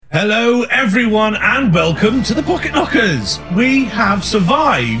Hello everyone and welcome to the Pocket Knockers. We have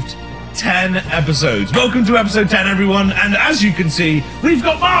survived 10 episodes. Welcome to episode 10 everyone, and as you can see, we've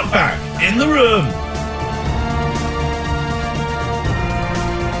got Mark back in the room.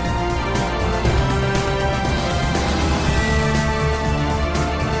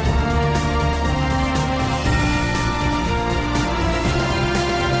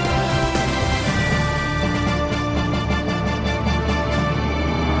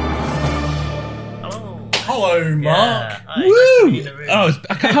 Hello, Mark. Yeah, Woo!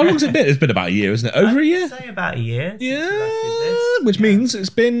 How long's it been? It's been about a year, isn't it? Over a year? I'd say about a year. Yeah, which means it's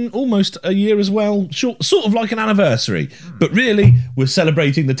been almost a year as well, sort of like an anniversary. But really, we're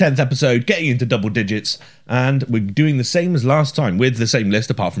celebrating the 10th episode, getting into double digits, and we're doing the same as last time, with the same list,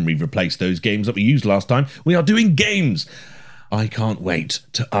 apart from we've replaced those games that we used last time. We are doing games. I can't wait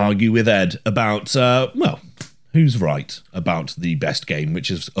to argue with Ed about, who's right about the best game, which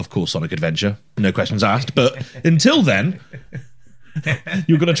is, of course, Sonic Adventure. No questions asked. But until then,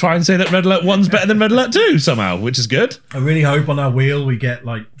 you're going to try and say that Red Alert 1's better than Red Alert 2 somehow, which is good. I really hope on our wheel we get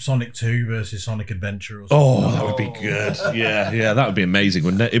like Sonic 2 versus Sonic Adventure or something. Oh, that would be good. Yeah, that would be amazing,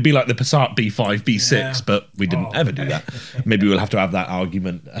 wouldn't it? It'd be like the Passat B5, B6, Yeah. but we didn't ever do that. Maybe we'll have to have that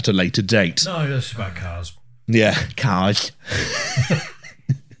argument at a later date. No, that's about cars. Yeah, cars.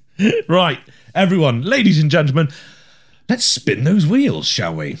 Right, everyone, ladies and gentlemen, let's spin those wheels,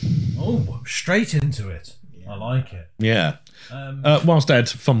 shall we? Oh, straight into it. I like it. Yeah. Whilst Ed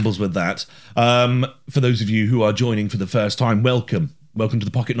fumbles with that, for those of you who are joining for the first time, welcome. Welcome to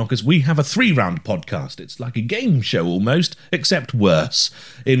the Pocket Knockers. We have a 3-round podcast. It's like a game show almost, except worse,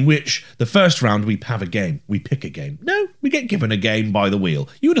 in which the first round we have a game. We pick a game. No, we get given a game by the wheel.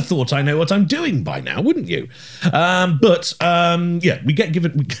 You would have thought I know what I'm doing by now, wouldn't you? We get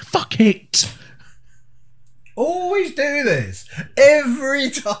given... Fuck it! Always do this. Every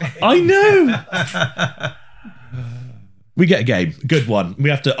time. I know! We get a game, a good one. We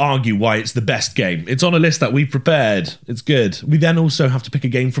have to argue why it's the best game. It's on a list that we've prepared. It's good. We then also have to pick a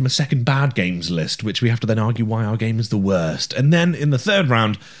game from a second bad games list, which we have to then argue why our game is the worst. And then in the third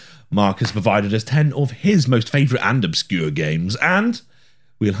round, Mark has provided us 10 of his most favourite and obscure games, and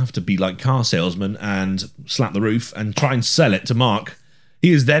we'll have to be like car salesmen and slap the roof and try and sell it to Mark.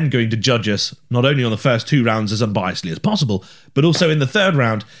 He is then going to judge us not only on the first 2 rounds as unbiasedly as possible, but also in the third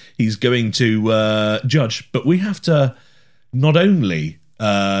round, he's going to judge. But we have to... not only,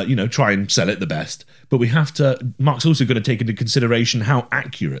 try and sell it the best, but we have to... Mark's also going to take into consideration how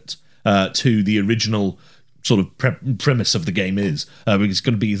accurate to the original sort of premise of the game is. It's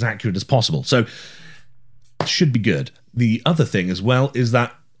going to be as accurate as possible. So, it should be good. The other thing as well is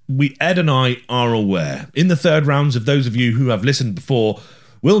that Ed and I are aware. In the third rounds, of those of you who have listened before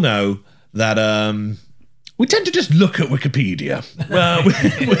will know that... we tend to just look at Wikipedia.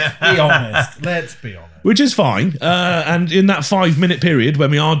 Be honest. Let's be honest. Which is fine. And in that 5-minute period when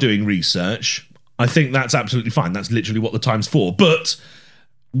we are doing research, I think that's absolutely fine. That's literally what the time's for. But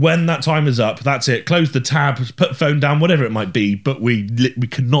when that time is up, that's it. Close the tab, put phone down, whatever it might be. But we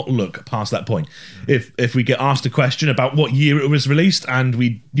cannot look past that point. If we get asked a question about what year it was released and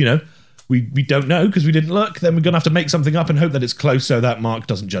we don't know because we didn't look, then we're going to have to make something up and hope that it's close so that Mark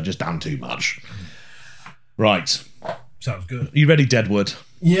doesn't judge us down too much. Right. Sounds good. Are you ready, Deadwood?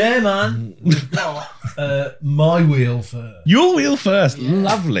 Yeah, man. We've got my wheel first. Your wheel first. Yeah.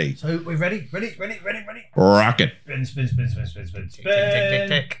 Lovely. So we're ready? Ready? Rocket. Spin. Tick,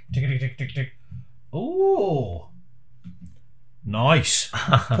 tick, tick. Tick, tick. Ooh. Nice.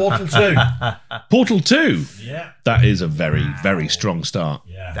 Portal 2. Portal 2. Yeah. That is a very, very strong start.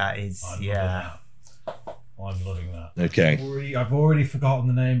 Yeah. That is, I'm loving that. Okay. I've already forgotten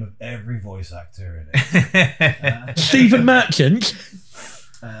the name of every voice actor in it. Stephen Merchant.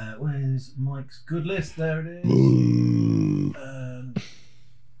 Where's Mike's good list? There it is.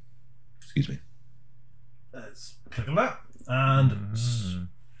 Excuse me. Let's click on that. And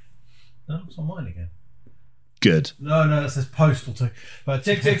no, it's on mine again. Good. No, it says Postal 2. But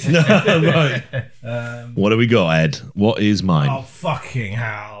tick. Right. What do we got, Ed? What is mine? Oh, fucking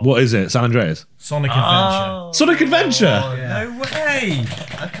hell. What is it? San Andreas? Sonic Adventure. Sonic Adventure? Oh, yeah. No way.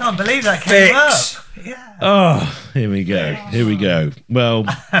 I can't believe that came up. Yeah. Oh, here we go. Well,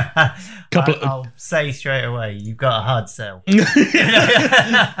 I'll say straight away, you've got a hard sell.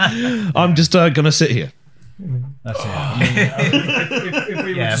 I'm just going to sit here. That's it. I mean, if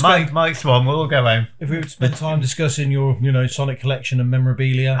we Yeah, Mike's one. We'll all go home. If we would spend time discussing your, Sonic collection and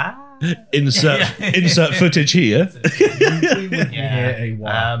memorabilia, Insert footage here. We would be here a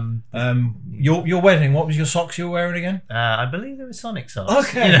while. Your wedding, what was your socks you were wearing again? I believe they were Sonic socks.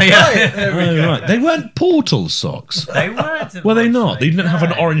 Okay, Yeah. There we go. Right. They weren't Portal socks. They weren't. Were they not? They didn't have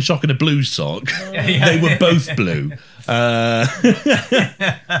an No. orange sock and a blue sock. They were both blue.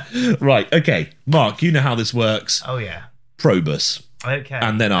 Right, okay. Mark, you know how this works. Oh yeah. Probe us. Okay.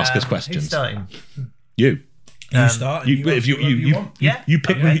 And then ask us Who's questions. starting? You. You start. You, if you want. Yeah. you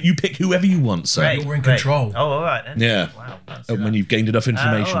pick Okay. you pick whoever you want, sir. Great, You're in great. control. Oh, all right then. Yeah. Wow. that's And when enough. you've gained enough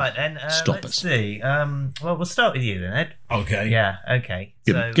information, all right then. stop let's us. see. Well, we'll start with you then, Ed. Okay. Yeah. Okay.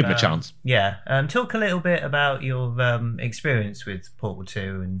 Give, So, give him a chance. Yeah. Talk a little bit about your experience with Portal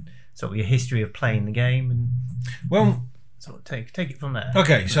 2 and sort of your history of playing the game, and Well, sort of take it from there.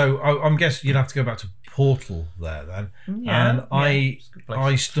 okay. So I'm guessing you'd have to go back to Portal there then. Yeah, And yeah, it's a good place.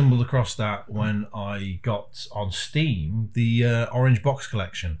 I stumbled across that when I got on Steam the Orange Box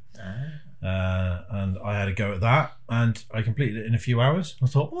Collection. And I had a go at that, and I completed it in a few hours. I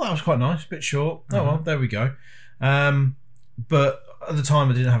thought, well, that was quite nice, a bit short. Oh well, there we go. But at the time,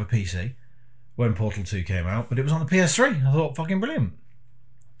 I didn't have a PC when Portal 2 came out, but it was on the PS3. I thought, fucking brilliant.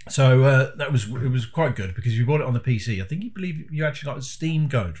 So it was quite good because you bought it on the PC. I think you actually got a Steam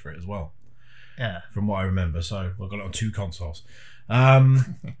code for it as well, Yeah. from what I remember. So I got it on 2 consoles.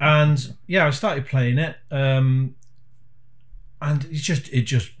 And yeah, I started playing it. And it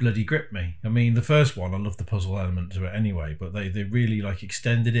just bloody gripped me. I mean, the first one, I loved the puzzle element to it anyway, but they really like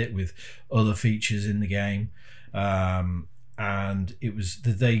extended it with other features in the game. And it was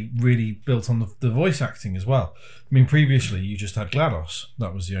they really built on the voice acting as well. I mean, previously you just had GLaDOS;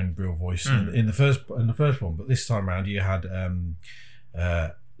 that was the only real voice in the first one. But this time around, you had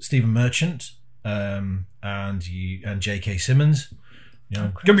Stephen Merchant and J.K. Simmons. You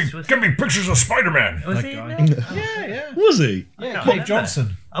know, give me pictures of Spider-Man. Was that he in guy. there? Yeah. Was he? Yeah, can't Cave remember.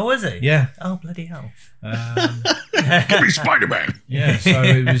 Johnson. Oh, was he? Yeah. Oh, bloody hell. Give me Spider-Man. Yeah, so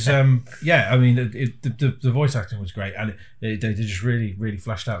it was. Yeah, I mean, the voice acting was great, and they just really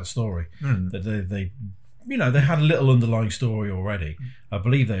fleshed out the story. That they they had a little underlying story already. I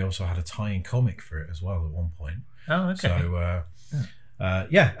believe they also had a tie-in comic for it as well at one point. Oh, okay. So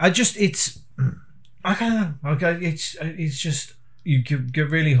yeah, I don't know. Okay, it's just you get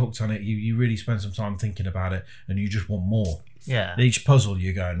really hooked on it. You really spend some time thinking about it, and you just want more. Yeah. Each puzzle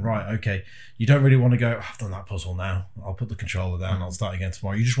you're going, right, okay, you don't really want to go, I've done that puzzle now, I'll put the controller down, I'll start again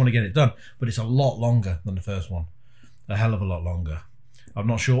tomorrow. You just want to get it done, but it's a lot longer than the first one, a hell of a lot longer. I'm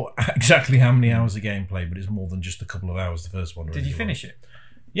not sure exactly how many hours of gameplay, but it's more than just a couple of hours, the first one. Did you finish it?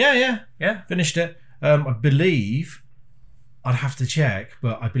 Yeah, Yeah. finished it. I believe, I'd have to check,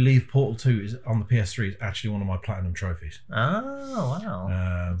 but I believe Portal 2 is on the PS3 is actually one of my platinum trophies. Oh,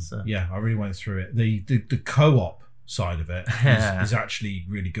 wow. Yeah, I really went through it. The co-op side of it is actually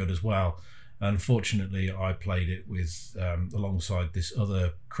really good as well. Unfortunately, I played it with alongside this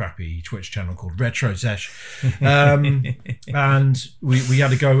other crappy Twitch channel called Retro Sesh, and we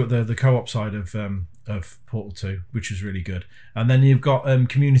had to go at the co-op side of Portal 2, which was really good. And then you've got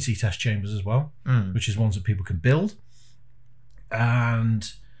community test chambers as well, which is ones that people can build. And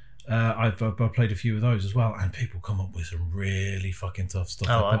I've played a few of those as well, and people come up with some really fucking tough stuff.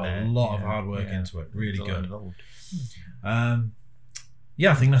 Oh, They put I a bet. lot of Yeah, hard work yeah. into it. Really There's a lot good. involved.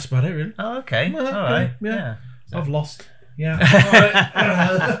 Yeah, I think that's about it, really. Oh, okay. Well, All okay, right. yeah. Yeah. I've lost. Yeah.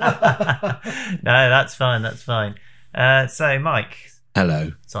 No, that's fine. That's fine. So, Mike,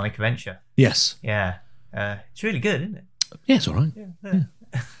 Hello. Sonic Adventure. Yes. Yeah. It's really good, isn't it? Yeah, it's all right.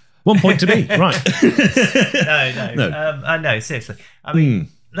 1 point to me. Right. No. No, seriously. I mean,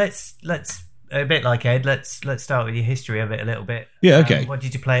 let's a bit like Ed. Let's start with your history of it a little bit. Yeah, okay. What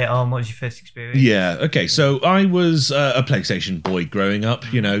did you play it on? What was your first experience? Yeah. Okay. So I was a PlayStation boy growing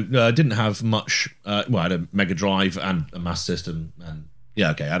up. You know, I didn't have much. I had a Mega Drive and a Master System, and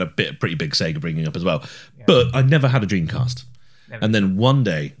I had a pretty big Sega bringing up as well. Yeah. But I never had a Dreamcast. Never. And then one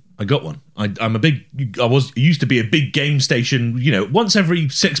day I got one. I used to be a big game station. You know, once every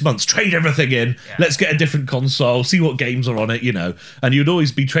 6 months, trade everything in. Yeah. Let's get a different console, see what games are on it. You know, and you'd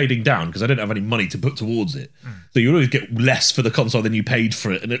always be trading down because I didn't have any money to put towards it. So you'd always get less for the console than you paid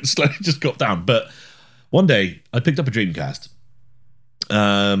for it, and it slowly just got down. But one day I picked up a Dreamcast.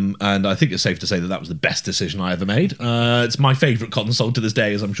 And I think it's safe to say that was the best decision I ever made. It's my favourite console to this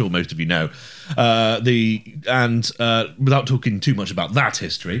day, as I'm sure most of you know. Without talking too much about that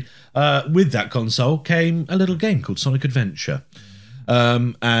history, with that console came a little game called Sonic Adventure.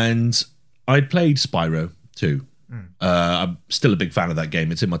 And I'd played Spyro too. I'm still a big fan of that game.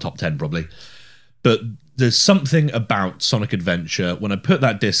 It's in my top 10 probably. But there's something about Sonic Adventure when I put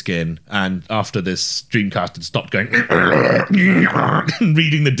that disc in, and after this Dreamcast had stopped going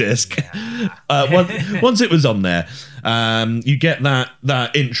reading the disc, once it was on there, you get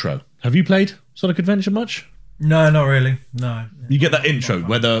that intro. Have you played Sonic Adventure much? No, not really. No. You get that intro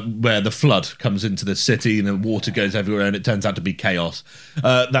where the flood comes into the city and the water goes everywhere and it turns out to be chaos.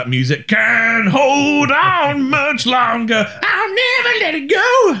 That music can't hold on much longer. I'll never let it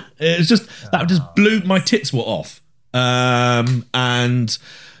go. It's just that just blew my tits were off. And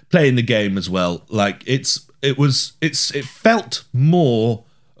playing the game as well, like it felt more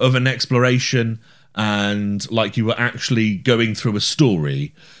of an exploration and like you were actually going through a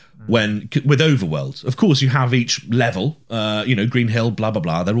story. When with Overworld, of course, you have each level, Green Hill, blah, blah,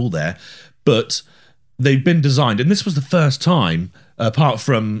 blah, they're all there. But they've been designed, and this was the first time, apart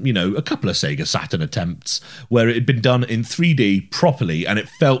from, a couple of Sega Saturn attempts, where it had been done in 3D properly, and it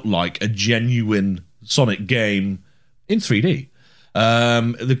felt like a genuine Sonic game in 3D.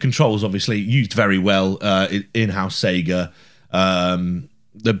 The controls, obviously, used very well, in-house Sega.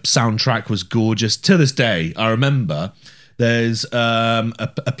 The soundtrack was gorgeous. To this day, I remember... There's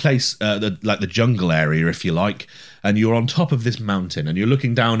a place, like the jungle area, if you like, and you're on top of this mountain and you're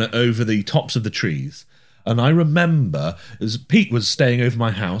looking down over the tops of the trees. And I remember, Pete was staying over my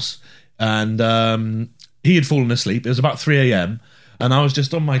house and he had fallen asleep. It was about 3 a.m. and I was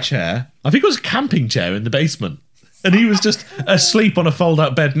just on my chair. I think it was a camping chair in the basement. And he was just asleep on a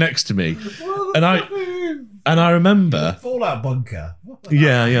fold-out bed next to me. And I remember... Fallout bunker.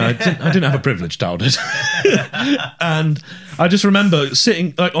 Yeah, I didn't have a privileged childhood. And I just remember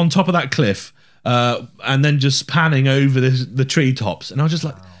sitting like on top of that cliff and then just panning over the treetops. And I was just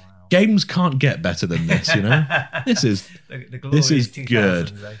like, games can't get better than this, This is this is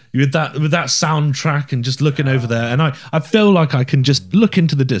good. With that soundtrack and just looking over there. And I feel like I can just look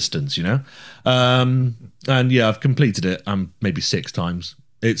into the distance, And yeah, I've completed it maybe 6 times.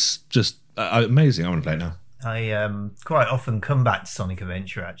 It's just amazing. I want to play it now. I quite often come back to Sonic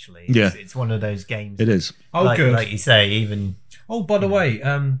Adventure, actually. Yeah. It's one of those games. It is. Oh, good. Like you say, even... Oh, by the way,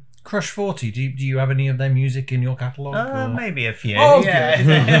 Crush 40, do you have any of their music in your catalogue? Maybe a few. Oh, yeah.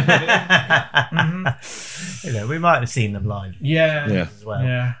 We might have seen them live. Yeah. As well.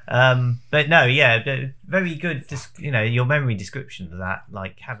 Yeah. But no, very good, your memory description of that,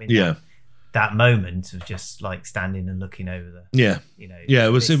 like having... that moment of just like standing and looking over the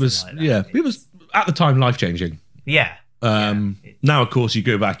it was it was at the time life-changing. Now of course you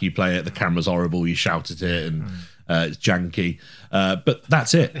go back, you play it, the camera's horrible, you shout at it and it's janky, but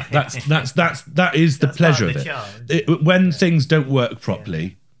that's it. That is the pleasure of it. When things don't work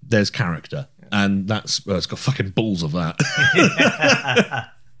properly, there's character, and it's got fucking balls of that.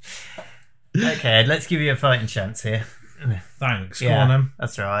 Okay, let's give you a fighting chance here. Thanks. Go on then.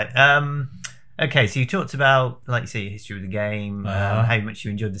 That's right. Okay, so you talked about, like you say, your history with the game, how much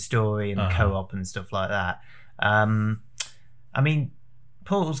you enjoyed the story and the co-op and stuff like that. I mean,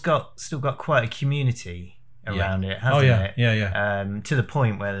 Portal's still got quite a community around it, hasn't it? Yeah. To the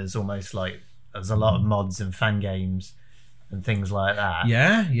point where there's almost like there's a lot of mods and fan games and things like that.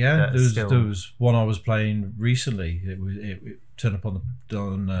 Yeah. There was one I was playing recently. It turned up on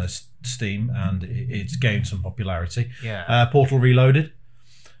Steam and it's gained some popularity. Yeah. Portal Reloaded.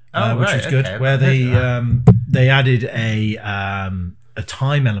 Which was good, okay. Where they added a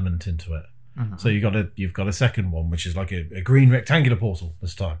time element into it. Mm-hmm. So you've got a second one, which is like a green rectangular portal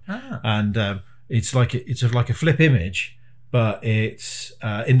this time, and it's like a flip image, but it's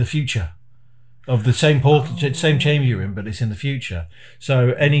in the future of the same portal, same chamber you're in, but it's in the future.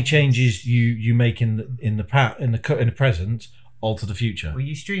 So any changes you make in the present alter the future. Were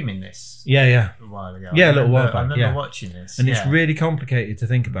you streaming this? Yeah. A while ago. Yeah, a little while back. I remember watching this. And it's really complicated to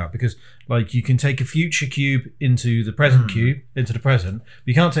think about because, like, you can take a future cube into the present cube, into the present, but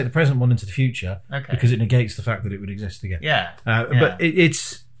you can't take the present one into the future because it negates the fact that it would exist again. Yeah. But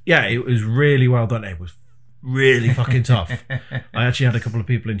it was really well done. It was really fucking tough. I actually had a couple of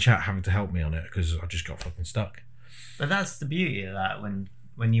people in chat having to help me on it because I just got fucking stuck. But that's the beauty of that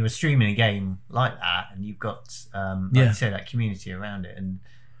when you were streaming a game like that and you've got you say, that community around it and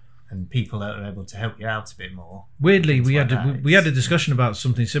people that are able to help you out a bit more. Weirdly, we had a discussion about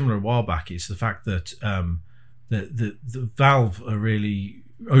something similar a while back. It's the fact that the Valve are really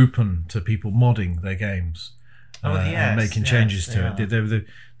open to people modding their games and making changes to it.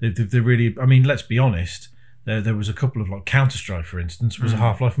 They're really, I mean, let's be honest, there was a couple of, like, Counter-Strike, for instance, was a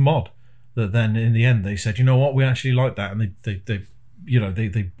Half-Life mod that then in the end they said, you know what, we actually like that, and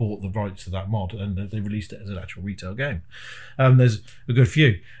they bought the rights to that mod and they released it as an actual retail game. There's a good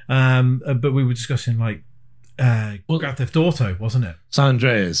few, but we were discussing, like, Grand Theft Auto, wasn't it? San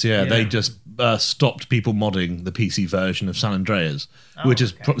Andreas, Yeah. they just stopped people modding the PC version of San Andreas, which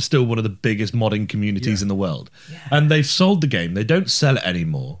is still one of the biggest modding communities in the world. And they've sold the game; they don't sell it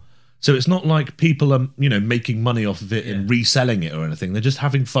anymore. So it's not like people are, making money off of it and reselling it or anything. They're just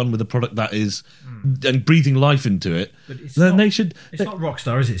having fun with a product that is and breathing life into it. But it's then not, they should. It's not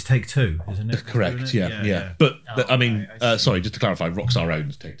Rockstar, is it? It's Take-Two, isn't it? Correct. Doing it? Yeah. But I mean, I see. sorry, just to clarify, Rockstar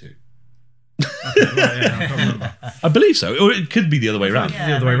owns Take-Two. Okay, right, yeah, I can't remember. I believe so, or it could be the other way around.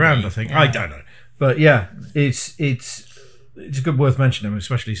 The other way around, I think. I don't know, but yeah, it's good worth mentioning,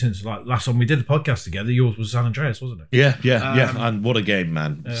 especially since like last time we did the podcast together, yours was San Andreas, wasn't it? Yeah. And what a game,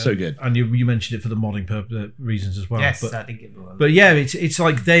 man! So good. And you mentioned it for the modding reasons as well. Yes, but, I think it was. But yeah, it's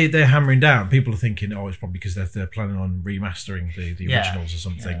like they're hammering down. People are thinking, it's probably because they're planning on remastering the originals or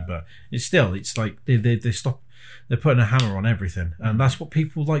something. Yeah. But it's like they stop. They're putting a hammer on everything, and that's what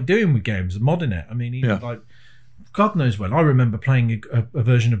people like doing with games, modding it. I mean, even like God knows when. I remember playing a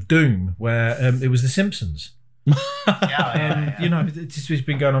version of Doom where it was The Simpsons. It's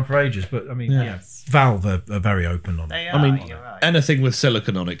been going on for ages. But I mean, Valve are very open on it. They are, I mean, you're right. anything with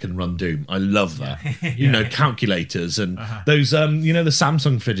silicon on it can run Doom. I love that. Calculators and those, the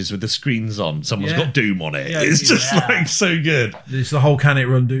Samsung fridges with the screens on. Someone's got Doom on it. Yeah, it's just like so good. It's the whole can it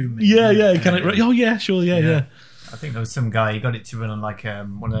run Doom? Can it run? Oh yeah, sure, yeah. I think there was some guy, he got it to run on like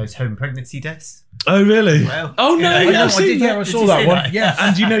one of those home pregnancy desks. Oh really? Well, Oh no, yeah, I've seen that. I saw that one. Yeah,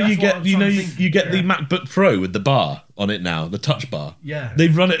 And you That's get what you I'm thinking. get the MacBook Pro with the bar on it now, the touch bar. Yeah.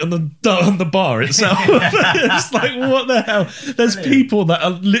 They've run it on the bar itself. It's like, what the hell? There's people that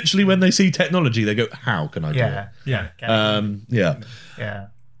are literally, when they see technology, they go, "How can I do it?" Yeah. Yeah.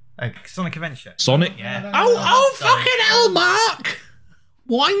 Sonic Adventure. Sonic. Yeah. Oh, Sorry. fucking hell, Mark!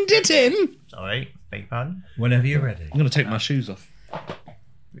 Wind it in. Sorry, beg your pardon. Whenever you're ready. I'm going to take my shoes off.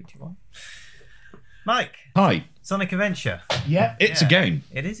 3, 2, 1. Mike, Hi. Sonic Adventure. Yeah, it's a game.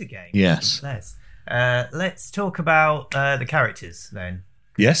 It is a game. Yes. Let's talk about the characters then.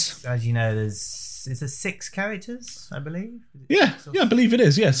 Yes. As you know, is there 6 characters, I believe? Yeah. I believe it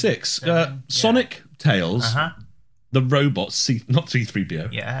is. Yeah, 6. Sonic, Tails, the robots, not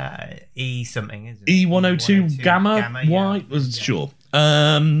C3PO. Yeah, E something, isn't it? E102 Gamma, Y, yeah. sure.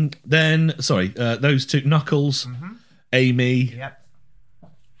 Then, sorry, those two, Knuckles, Amy, Yep.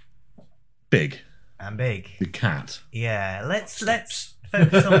 Big, And Big. the cat. Yeah, let's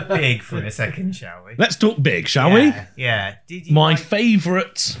focus on Big for a second, shall we? Let's talk Big, shall we? Yeah. Did you My like-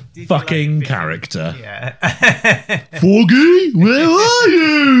 favourite did you fucking like character. Yeah. Foggy, where are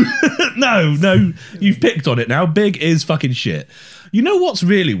you? No, you've picked on it now. Big is fucking shit. You know what's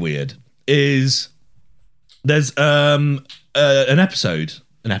really weird is there's a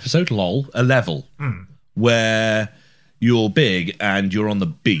level where you're Big and you're on the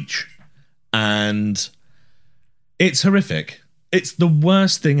beach, and it's horrific. It's the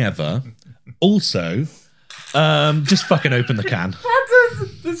worst thing ever. Also, just fucking open the can.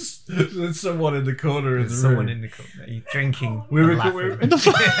 There's someone in the corner of the Someone room. in the corner. Are you drinking? We're, and reco- laughing? What the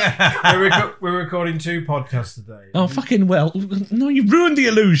fuck? we're recording 2 podcasts today. Oh, fucking well. No, you ruined the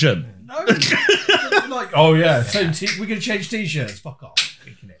illusion. No. Oh yeah, same we're going to change t-shirts. Fuck off.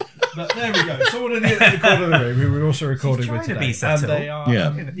 But there we go. Someone in the corner of the room who we're also recording with trying to today. be subtle. And they are,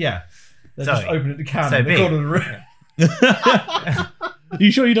 Yeah. They're Sorry. just opening the can So in the big. corner of the room.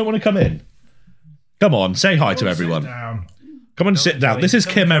 You sure you don't want to come in? Come on, say hi to Sit everyone. down. Come on, sit down. This is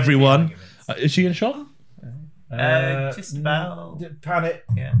Don't Kim, join the everyone. arguments. Is she in shock? Just about. Pan it.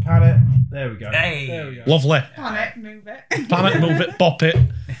 Yeah. Pan it. There we go. Hey. There we go. Lovely. Pan it, move it. Pan it, move it, bop it.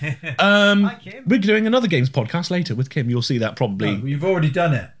 Hi, Kim. We're doing another games podcast later with Kim. You'll see that probably. Oh, you've already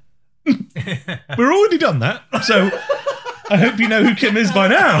done it. We're already done that. So I hope you know who Kim is by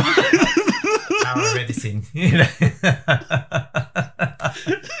now. Our editing.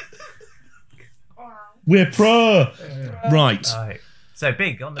 We're pro. Right. Right. So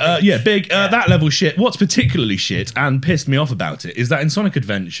Big on the beach. Yeah, Big. That level shit. What's particularly shit and pissed me off about it is that in Sonic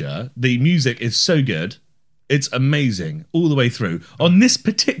Adventure, the music is so good. It's amazing all the way through. On this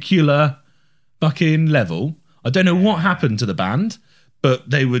particular fucking level, I don't know what happened to the band, but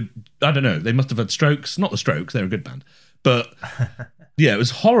they would, I don't know, they must have had Strokes. Not the Strokes, they're a good band. But yeah, it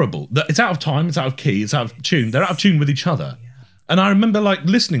was horrible. It's out of time, it's out of key, it's out of tune. They're out of tune with each other. And I remember like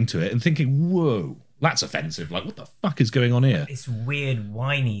listening to it and thinking, whoa, that's offensive. Like, what the fuck is going on here? It's weird,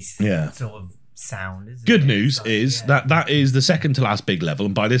 whiny Yeah. sort of sound, isn't Good it? news It's like, is that is the second to last big level,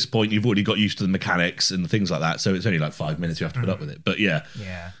 and by this point you've already got used to the mechanics and things like that. So it's only like 5 minutes you have to put up with it. But yeah,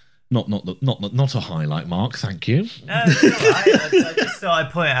 Yeah. not a highlight, Mark. Thank you. No, it's all right. I just thought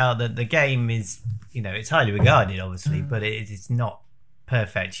I'd point out that the game is, it's highly regarded, obviously, but it's not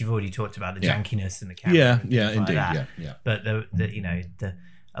perfect. You've already talked about the jankiness and the camera. Yeah, and yeah, things like indeed, that. yeah. But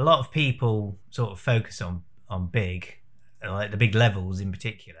a lot of people sort of focus on big, like the big levels in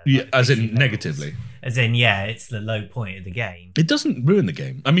particular. Yeah, like the as in fishing levels. negatively. As in, yeah, it's the low point of the game. It doesn't ruin the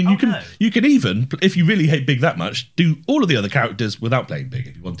game. I mean, Oh, you can no. you can even, if you really hate Big that much, do all of the other characters without playing Big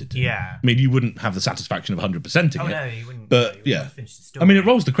if you wanted to. Yeah. I mean, you wouldn't have the satisfaction of 100%ing Oh it. no, you wouldn't. But you yeah, wouldn't finish the story. I mean, it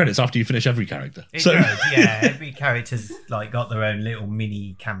rolls the credits after you finish every character. It does, yeah. Every character's like got their own little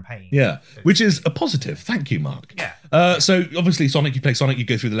mini campaign. Yeah, which is a positive. Thank you, Mark. Yeah. So obviously, Sonic, you play Sonic, you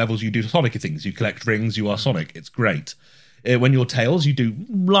go through the levels, you do Sonic things, you collect rings, you are Sonic. It's great. When you're Tails, you do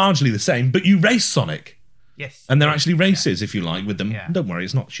largely the same, but you race Sonic. Yes. And they're actually races, if you like, with them. Yeah. Don't worry,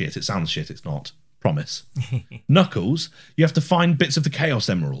 it's not shit. It sounds shit. It's not. Promise. Knuckles, you have to find bits of the Chaos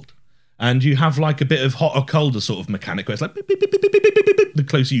Emerald. And you have like a bit of hot or colder sort of mechanic where it's like beep, beep, beep, beep, beep, beep, beep, beep, the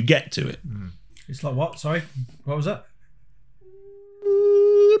closer you get to it. It's like what? Sorry, what was that?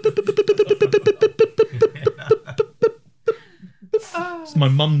 It's my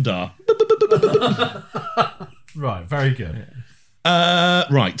mumda. Right, very good.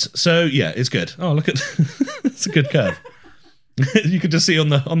 Right. So yeah, it's good. Oh, look at it's a good curve. You could just see on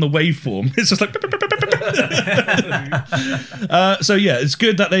the waveform. It's just like. So yeah, it's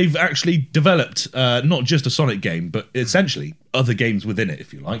good that they've actually developed not just a Sonic game, but essentially other games within it,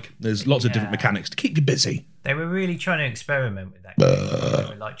 if you like. There's lots of different mechanics to keep you busy. They were really trying to experiment with that game. They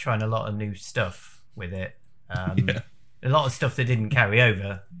were like trying a lot of new stuff with it. A lot of stuff that didn't carry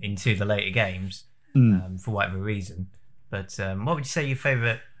over into the later games for whatever reason. But what would you say your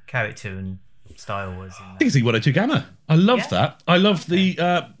favourite character and style was in I that? think it's E102 Gamma. I love Yeah. that. I love the.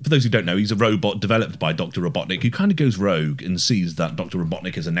 For those who don't know, he's a robot developed by Dr. Robotnik, who kind of goes rogue and sees that Dr.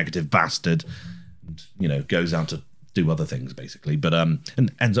 Robotnik is a negative bastard, and goes out to do other things basically, but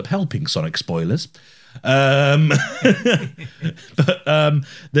and ends up helping Sonic. Spoilers. But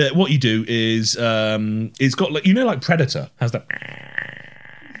what you do is it's got like Predator has that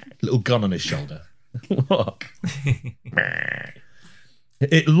little gun on his shoulder. What?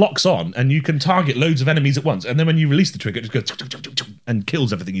 It locks on and you can target loads of enemies at once, and then when you release the trigger it just goes and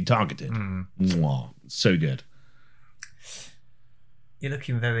kills everything you targeted. Mwah. So good. You're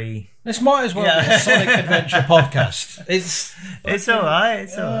looking very. This might as well be a Sonic Adventure podcast. It's all right.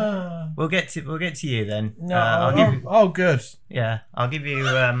 It's all right. We'll get to you then. No, I'll give you. oh, good. Yeah, I'll give you.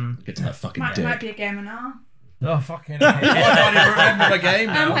 Get to that fucking Might dick. be a game now. Oh, fucking hell. I can't even remember the game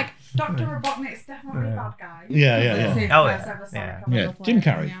now. I'm like, Dr. Robotnik's definitely a bad guy. Yeah. Oh, yeah. Yeah, Jim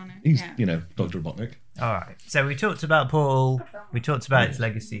Carrey. He's Dr. Robotnik. All right. So we talked about Portal. We talked about its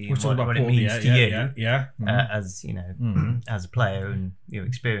legacy. We're And talking what about it Portal, means to you. Yeah. As as a player and your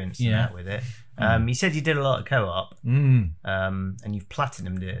experience and Yeah. that with it. You said you did a lot of co-op, and you've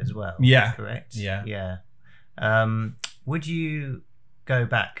platinumed it as well. Yeah. Correct. Yeah. Would you go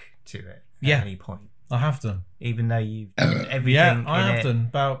back to it Yeah. at any point, I have done. even though you've done everything? Yeah, I in have it? done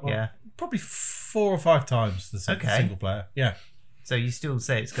about Yeah. probably 4 or 5 times the single player. Yeah. So you still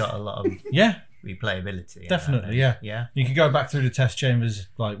say it's got a lot of Yeah, replayability. and that, definitely. then? Yeah. Yeah. You can go back through the test chambers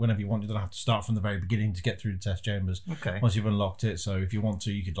like whenever you want. You don't have to start from the very beginning to get through the test chambers. Okay. Once you've unlocked it, so if you want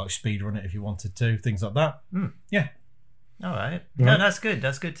to, you could like speed run it if you wanted to, things like that. Yeah. All right. No, that's good.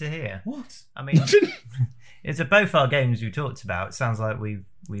 That's good to hear. What? I mean, it's both our games we talked about. It sounds like we've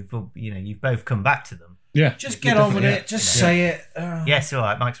you've both come back to them. Yeah. Just get on with it. Just say it. Yes, all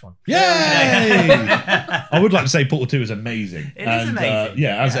right. Mike's one. Yay! I would like to say Portal 2 is amazing. It is amazing.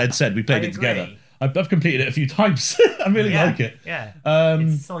 As Ed said, we played I it together. agree. I've completed it a few times. I really like it. Yeah. Um,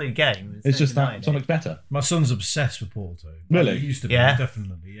 It's a solid game. It's no just that denying Sonic's it. better. My son's obsessed with Portal 2. Really? He used to be, Yeah.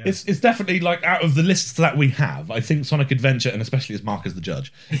 definitely. Yeah. It's definitely like out of the lists that we have, I think Sonic Adventure, and especially as Mark as the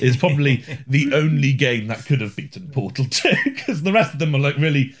judge, is probably the only game that could have beaten Portal 2, because the rest of them are like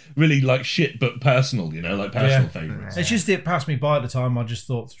really, really like shit, but personal, like personal favourites. It's just it passed me by at the time. I just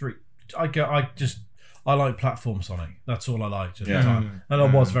thought I like platform Sonic. That's all I liked at the time. And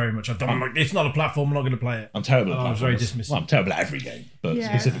I was very much. I'm like, it's not a platform. I'm not going to play it. I'm terrible at I was very platformers. dismissive. Well, I'm terrible at every game, but Yeah.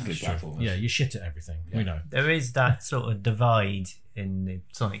 specifically platformers. Yeah, you shit at everything. We know. There is that sort of divide in the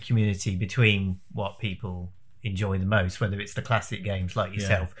Sonic community between what people enjoy the most, whether it's the classic games like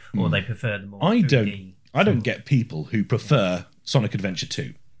yourself or they prefer the more. I 3D. don't get people who prefer Sonic Adventure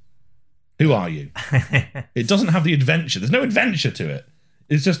 2. Who are you? It doesn't have the adventure. There's no adventure to it.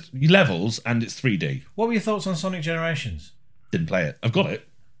 It's just levels and it's 3D. What were your thoughts on Sonic Generations? Didn't play it. I've got it.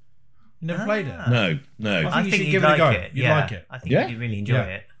 You never played it? No. I you think should you'd give it a like go. it. You'd Yeah. like it. I think Yeah? you'd really enjoy Yeah.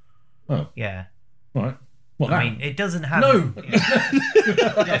 it. Oh, Yeah. right. What I now? mean, it doesn't have. No.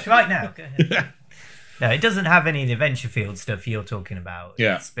 Yes, right now. Go ahead. No, it doesn't have any of the adventure field stuff you're talking about.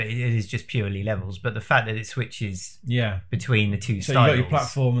 Yeah. But it is just purely levels. But the fact that it switches between the two So styles. you've got your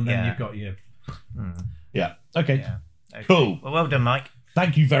platform and then you've got your... Yeah. Okay. Yeah. Okay. Cool. Well done, Mike.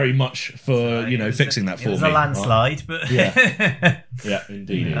 Thank you very much for fixing that for me. It was a landslide, but Yeah,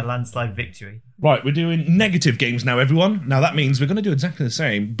 indeed. a landslide victory. Right, we're doing negative games now, everyone. Now that means we're going to do exactly the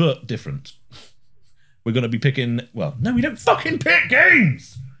same, but different. We're going to be picking... Well, no, we don't fucking pick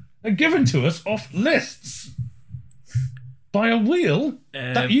games! They're given to us off lists. By a wheel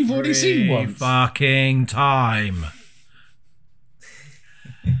that you've already seen once. Fucking time.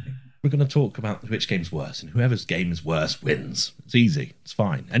 We're going to talk about which game's worse, and whoever's game is worse wins. It's easy. It's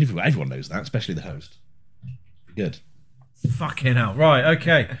fine. And everyone knows that, especially the host. Good. Fucking hell. Right,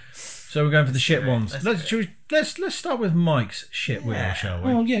 okay. So we're going for the shit ones. Let's start with Mike's shit wheel, shall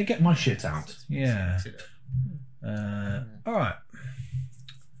we? Oh, yeah, get my shit out. Yeah. All right.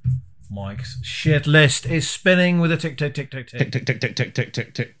 Mike's shit list is spinning with a tick, tick, tick, tick, tick. Tick, tick, tick, tick, tick,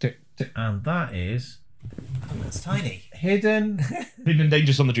 tick, tick, tick, tick. And that is It's tiny. Hidden. Hidden and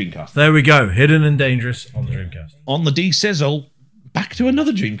Dangerous on the Dreamcast. There we go. Hidden and Dangerous on the Dreamcast. On the D-Sizzle, back to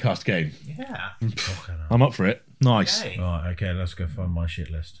another Dreamcast game. Yeah. I'm up for it. Nice. Okay. Right, okay, let's go find my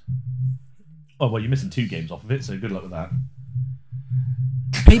shit list. Oh, well, you're missing 2 games off of it, so good luck with that.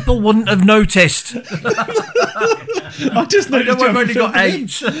 People wouldn't have noticed. I just noticed I've only got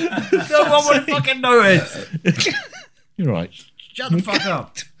 8. No one would have fucking noticed. You're right. Shut the fuck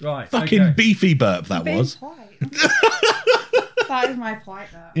up. Right. Fucking okay. beefy burp that Being was. polite. That is my plight,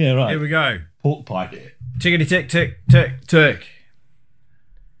 that. Yeah, right. Here we go. Pork pie. Tickety tick tick tick tick.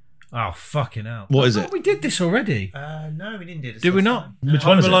 Oh fucking hell! What is I thought it? We did this already. No, we didn't do this. Did we last not? time. Which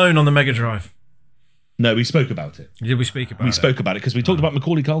one Home is it? Alone on the Mega Drive. No, we spoke about it. Did we speak about it? We spoke about it because we talked about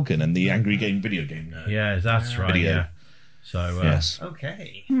Macaulay Culkin and the Angry Game video game. Yeah, that's right. Video. Yeah. So Yes.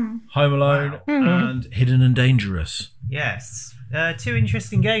 Okay. Home Alone and Hidden and Dangerous. Yes. 2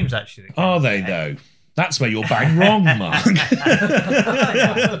 interesting games, actually. Are they, though? That's where you're bang wrong, Mark.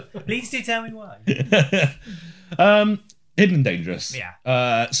 Please do tell me why. Hidden and Dangerous.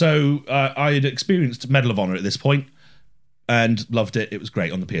 Yeah. So I had experienced Medal of Honor at this point and loved it. It was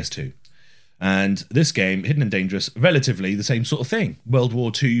great on the PS2. And this game, Hidden and Dangerous, relatively the same sort of thing. World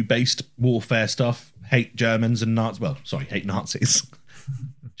War II based warfare stuff. Hate Germans and Nazis. Well, sorry, hate Nazis.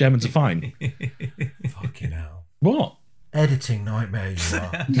 Germans are fine. Fucking hell! What? Editing nightmare you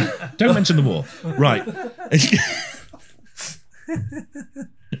are. Don't mention the war. Right.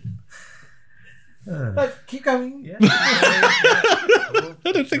 Keep going. Yeah.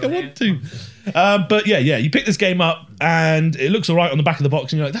 I don't think I want to. But yeah, you pick this game up and it looks all right on the back of the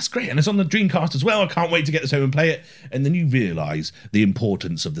box and you're like, that's great. And it's on the Dreamcast as well. I can't wait to get this home and play it. And then you realise the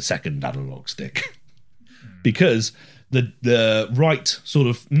importance of the second analog stick. Because the right sort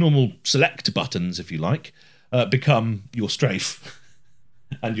of normal select buttons, if you like, become your strafe.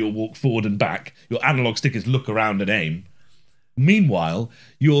 And you'll walk forward and back. Your analog stick is look around and aim. Meanwhile,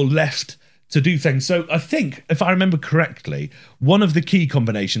 you're left to do things. So I think, if I remember correctly, one of the key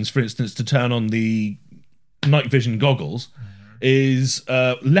combinations, for instance, to turn on the night vision goggles is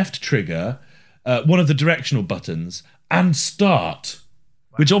left trigger, one of the directional buttons, and start,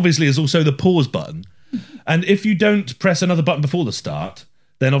 which obviously is also the pause button. And if you don't press another button before the start,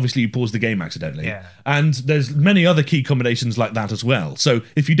 then obviously you pause the game accidentally. Yeah. And there's many other key combinations like that as well. So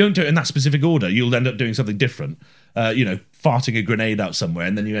if you don't do it in that specific order, you'll end up doing something different. Farting a grenade out somewhere,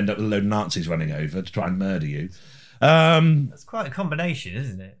 and then you end up with a load of Nazis running over to try and murder you. That's quite a combination,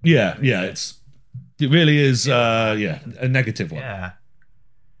 isn't it? Yeah, it really is. A negative one. Yeah.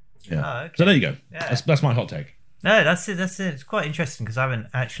 Yeah. Oh, okay. So there you go. Yeah. That's my hot take. No, that's it. It's quite interesting because I haven't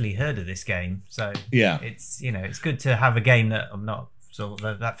actually heard of this game. So Yeah. it's good to have a game that I'm not sort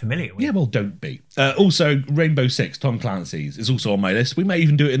of that familiar with. Yeah, well, don't be. Also, Rainbow Six, Tom Clancy's, is also on my list. We may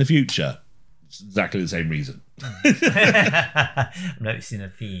even do it in the future. It's exactly the same reason. I'm noticing a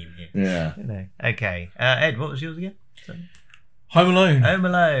theme here. Yeah. Okay. Ed, what was yours again? Home Alone. Home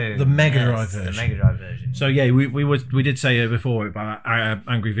Alone. The Mega Drive version. The Mega Drive version. So yeah, we did say before about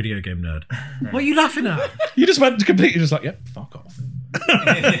Angry Video Game Nerd. What are you laughing at? You just went completely just like, yep, fuck off.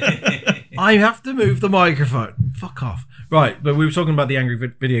 I have to move the microphone. Fuck off. Right, but we were talking about the Angry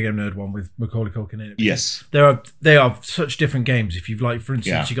Video Game Nerd one with Macaulay Culkin in it. Yes. They are such different games. If you've for instance,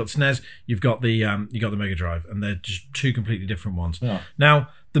 Yeah. you've got SNES, you've got the Mega Drive, and they're just 2 completely different ones. Yeah. Now,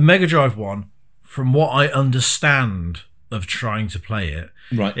 the Mega Drive one, from what I understand of trying to play it,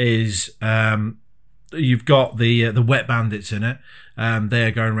 Right. is you've got the wet bandits in it. They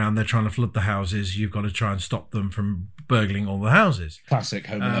are going around. They're trying to flood the houses. You've got to try and stop them from burgling all the houses. Classic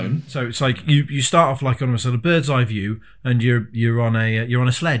Home Alone. So it's like you start off like on a sort of bird's eye view, and you're on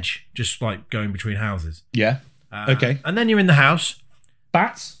a sledge, just like going between houses. Yeah. Okay. And then you're in the house.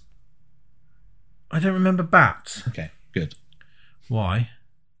 Bats? I don't remember bats. Okay, good. Why?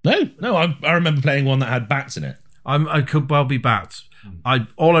 No, I remember playing one that had bats in it. I could well be bats.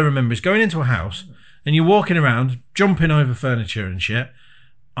 All I remember is going into a house and you're walking around, jumping over furniture and shit.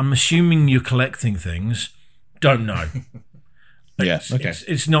 I'm assuming you're collecting things. Don't know. Yeah, okay.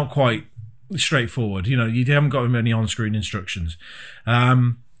 It's not quite straightforward. You know, you haven't got any on-screen instructions.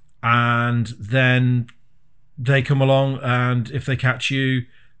 And then they come along, and if they catch you,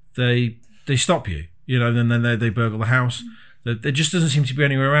 they stop you. You know, then they burgle the house. There just doesn't seem to be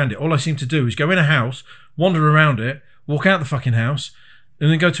anywhere around it. All I seem to do is go in a house, wander around it, walk out the fucking house,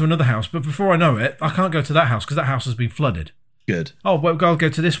 and then go to another house. But before I know it, I can't go to that house because that house has been flooded. Good. Oh, well, I'll go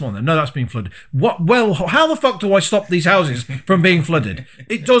to this one then. No, that's been flooded. What? Well, how the fuck do I stop these houses from being flooded?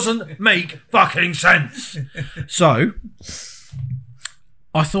 It doesn't make fucking sense. So,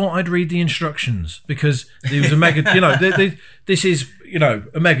 I thought I'd read the instructions because there was a Mega. You know, this is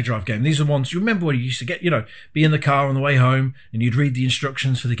a Mega Drive game. These are ones you remember when you used to get. Be in the car on the way home and you'd read the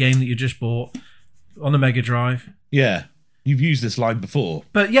instructions for the game that you just bought on the Mega Drive. Yeah, you've used this line before.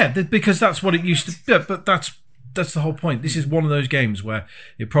 But yeah, because that's what it used to. Yeah, but that's the whole point. This is one of those games where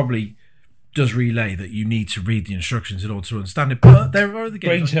it probably does relay that you need to read the instructions in order to understand it. But there are other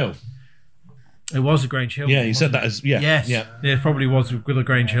games. Grange Hill. It was a Grange Hill. Yeah, one, you said that as Yes. Yeah. It probably was with a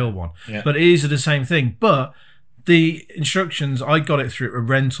Grange Hill one. Yeah. But it is the same thing. But the instructions, I got it through a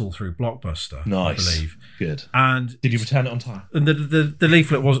rental through Blockbuster. Nice. I believe. Good. And Did you return it on time? And the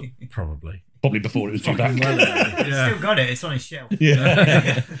leaflet was probably. Probably before it was due back. Yeah. Still got it. It's on his shelf.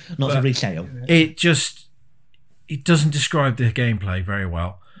 Yeah. Not a resale. It doesn't describe the gameplay very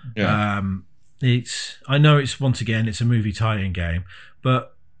well. Yeah. I know it's once again it's a movie tie-in game,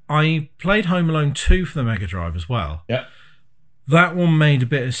 but I played Home Alone 2 for the Mega Drive as well. Yeah. That one made a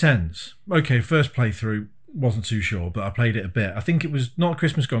bit of sense. Okay, first playthrough wasn't too sure, but I played it a bit. I think it was not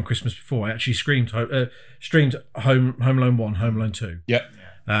Christmas Gone, Christmas Before. I actually streamed Home Alone 1, Home Alone 2. Yeah.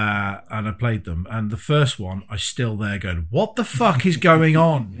 And I played them. And the first one, I still there going, what the fuck is going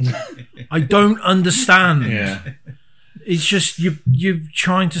on? I don't understand. Yeah. It's just you're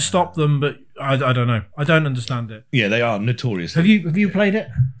trying to stop them, but I don't know. I don't understand it. Yeah, they are notorious. Have you played it?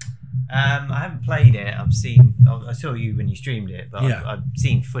 I haven't played it. I saw you when you streamed it, but Yeah. I've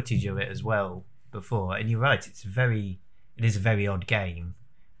seen footage of it as well before. And you're right, it is a very odd game,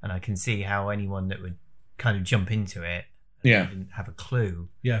 and I can see how anyone that would kind of jump into it didn't have a clue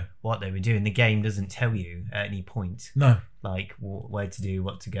what they were doing. The game doesn't tell you at any point like where to do,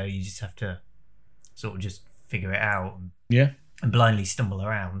 what to go. You just have to sort of just figure it out and blindly stumble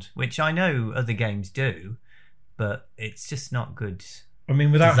around, which I know other games do, but it's just not good. I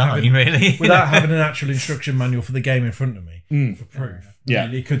mean, without design, having an actual instruction manual for the game in front of me for proof. Yeah. I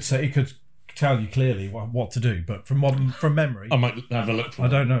mean, it could tell you clearly what to do, but from memory, I might have a look for I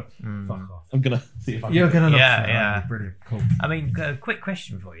don't know. Fuck off. I'm gonna see if I can. You're gonna look Yeah, for it. yeah. Brilliant. Cool. I mean, a quick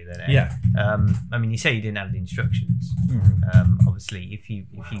question for you then. Ed. Yeah. I mean, you say you didn't have the instructions. Obviously, if you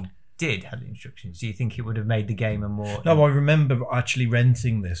did have the instructions, do you think it would have made the game a more? No, I remember actually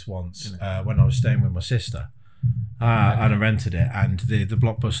renting this once when I was staying with my sister. And I rented it, and the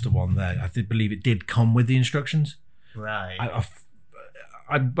Blockbuster one there, I did believe it did come with the instructions. Right.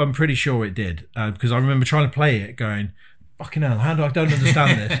 I'm pretty sure it did, because I remember trying to play it going, fucking hell, I don't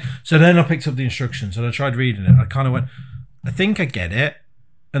understand this. So then I picked up the instructions and I tried reading it. I kind of went, I think I get it.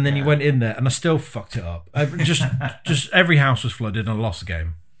 And then you went in there and I still fucked it up. Just every house was flooded and I lost the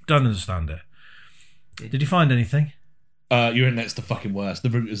game. Don't understand it. Did you find anything? You're in there, it's the fucking worst. The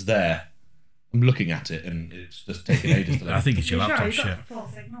route is there. I'm looking at it and it's just taking ages to load. I think it's your You sure laptop you've got shit. full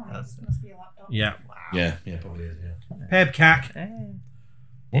signal? It must be a laptop. Yeah. Yeah, probably is, yeah. Pebcac.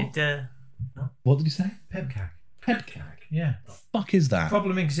 What did you say? Pebcac. Pebcac? Yeah. The fuck is that?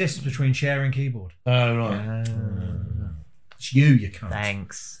 Problem exists between chair and keyboard. Oh, right. It's you can't.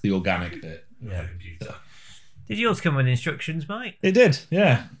 Thanks. The organic bit. Yeah. Did yours come with instructions, Mike? It did,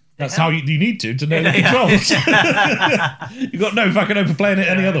 yeah. That's how you need to know the controls. You've got no fucking over playing it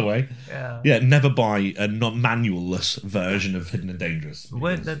any other way. Yeah, never buy a not manual-less version of Hidden and Dangerous.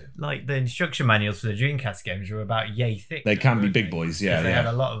 Weren't the instruction manuals for the Dreamcast games were about yay thick? They can be big boys, yeah. They had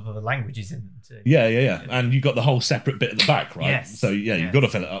a lot of other languages in them too. Yeah. And you got the whole separate bit at the back, right? Yes. So, you've got to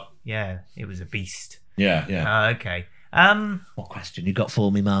fill it up. Yeah, it was a beast. Yeah. Okay. What question you got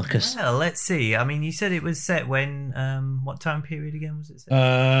for me, Marcus? Well, let's see. I mean, you said it was set when? What time period again was it set?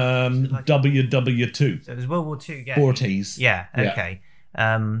 WW2. So it was World War II game. 40s. Yeah. Okay.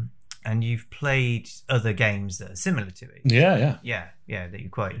 and you've played other games that are similar to it. Yeah. Yeah, that you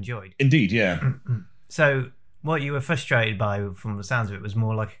quite enjoyed. Indeed, yeah. So what you were frustrated by, from the sounds of it, was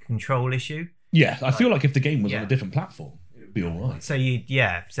more like a control issue. Yeah, I feel like if the game was on a different platform, it would be all right. So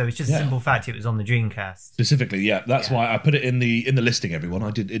so it's just a simple fact it was on the Dreamcast. Specifically, yeah. That's why I put it in the listing. Everyone,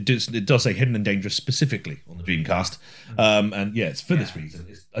 I did. It does say Hidden and Dangerous specifically on the Dreamcast, and yeah, it's for this reason.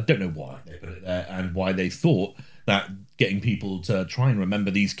 I don't know why they put it there and why they thought that getting people to try and remember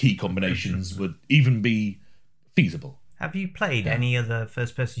these key combinations would even be feasible. Have you played any other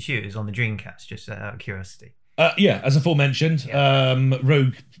first-person shooters on the Dreamcast? Just out of curiosity. Yeah, as aforementioned,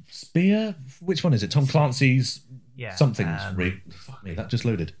 Rogue Spear. Which one is it? Tom Clancy's something's fuck me, that just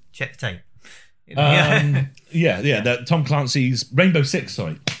loaded. Check the tape. That Tom Clancy's Rainbow Six.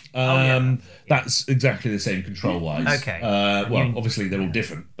 Sorry, that's exactly the same control-wise. Okay. Well, obviously they're all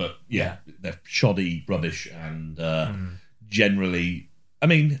different, but they're shoddy, rubbish, and generally, I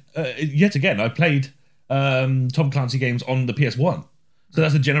mean, yet again, I played Tom Clancy games on the PS1, so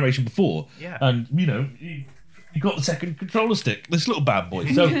that's a generation before. Yeah. And you got the second controller stick, this little bad boy.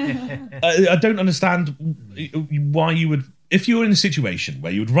 So I don't understand why you would, if you're in a situation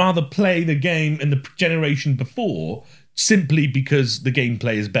where you would rather play the game in the generation before simply because the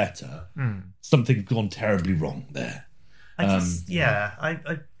gameplay is better, something's gone terribly wrong there. Sorry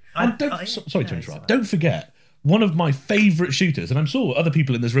to interrupt. Don't forget, one of my favourite shooters, and I'm sure other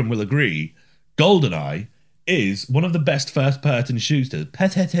people in this room will agree, GoldenEye is one of the best first-person shooters.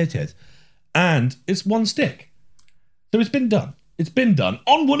 And it's one stick. So it's been done. It's been done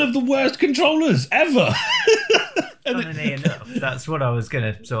on one of the worst controllers ever. Funnily enough, that's what I was going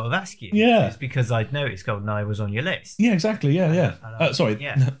to sort of ask you. Yeah. It's because I'd noticed GoldenEye was on your list. Yeah, exactly. Yeah.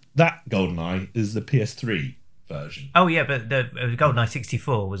 That GoldenEye is the PS3 version. Oh, yeah, but the GoldenEye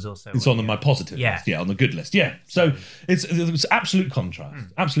 64 was also... It's on my positive list. Yeah, on the good list. Yeah. So it's absolute contrast.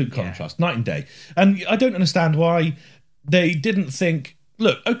 Absolute contrast. Night and day. And I don't understand why they didn't think,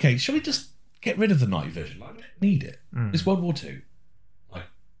 look, okay, shall we just get rid of the night vision? Like, we don't need it. It's World War II. Like,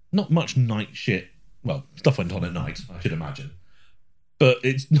 not much night shit. Well, stuff went on at night, I should imagine. But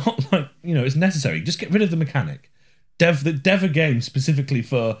it's not like, it's necessary. Just get rid of the mechanic. Dev a game specifically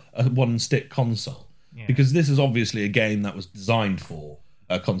for a one-stick console. Yeah. Because this is obviously a game that was designed for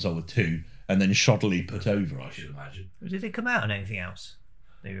a console with two and then shoddily put over, I should imagine. Did it come out on anything else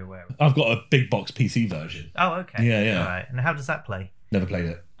that you're aware of? I've got a big box PC version. Oh, okay. Yeah. All right. And how does that play? Never played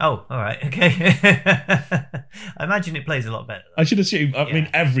it. Oh, all right. Okay. I imagine it plays a lot better. I should assume. I mean,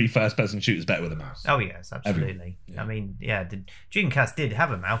 every first-person shooter is better with a mouse. Oh, yes, absolutely. I mean, the Dreamcast did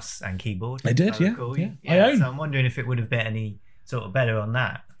have a mouse and keyboard. It did, yeah. So I'm wondering if it would have been any sort of better on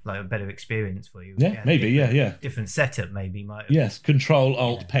that, like a better experience for you. Yeah, maybe, yeah. Different setup, maybe. Might have. Yes, Control,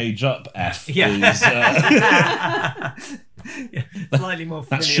 Alt, Page Up, F is... slightly more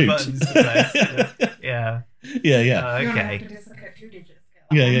familiar buttons to press. Yeah. Okay. Yeah.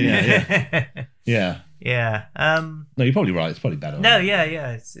 No, you're probably right. It's probably better. No,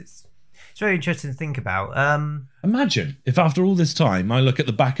 it's very interesting to think about. Imagine if after all this time I look at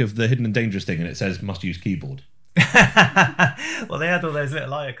the back of the Hidden and Dangerous thing and it says must use keyboard. Well, they had all those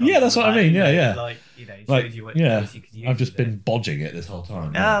little icons. Yeah, that's what I mean. Yeah. Like, showed you what you could use. I've just been bodging it this whole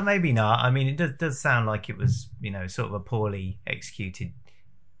time. Maybe not. I mean, it does sound like it was, sort of a poorly executed,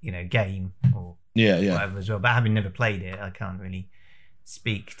 game or whatever as well. But having never played it, I can't really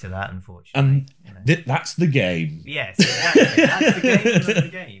speak to that, unfortunately. And that's the game. Yes, exactly. That's the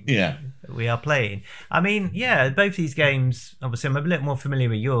game. Yeah. We are playing. I mean, both these games, obviously, I'm a little more familiar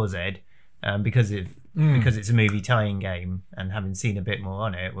with yours, Ed, because it's a movie tie-in game and having seen a bit more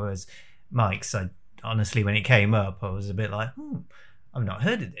on it, whereas Mike's, honestly, when it came up, I was a bit like, I've not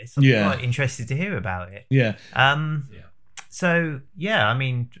heard of this. I'm quite interested to hear about it. Yeah. So, I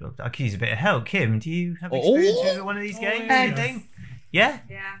mean, I could use a bit of help. Kim, do you have experience with one of these games? Do you think? Yeah?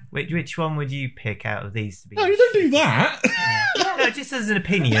 Yeah. Which one would you pick out of these to be? No, you don't do that. No, just as an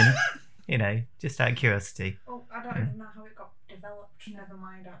opinion, just out of curiosity. Oh, I don't even know how it got developed, never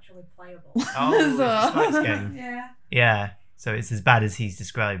mind actually playable. Oh, it's a Spike's game. Yeah. Yeah, so it's as bad as he's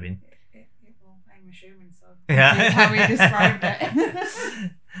describing. Well, I'm assuming so. Yeah. How he described it.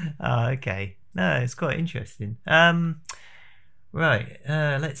 Oh, okay. No, it's quite interesting. Right,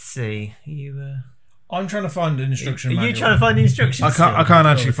 let's see. I'm trying to find an instruction manual. Are you trying to find the instructions? I can't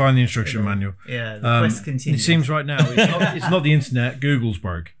actually find the instruction manual. Yeah, the quest continues. It seems right now it's not the internet. Google's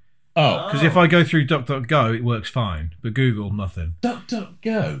broke. Oh, because if I go through DuckDuckGo, it works fine, but Google, nothing.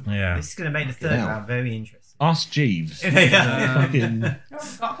 DuckDuckGo. Yeah. This is going to make the third round very interesting. Ask Jeeves. Yeah. Fucking, I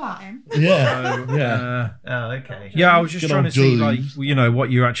forgot about him. yeah. Oh, okay. Yeah, I was just Good trying to old see, Jeeves. like,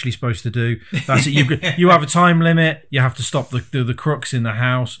 what you're actually supposed to do. That's it. You have a time limit. You have to stop the crooks in the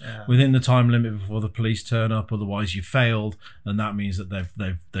house within the time limit before the police turn up. Otherwise, you failed, and that means that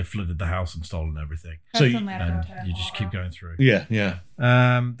they've flooded the house and stolen everything. So you- Personally, I don't And turn you just water keep going through. Yeah.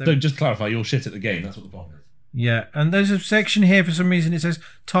 There- So just to clarify, you're shit at the game. That's what the problem is. Yeah, and there's a section here for some reason. It says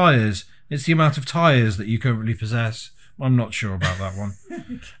tires. It's the amount of tires that you currently possess. I'm not sure about that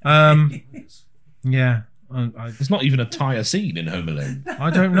one. Yeah, It's not even a tyre scene in Home Alone. I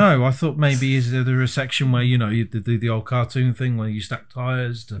don't know. I thought maybe is there a section where you do the old cartoon thing where you stack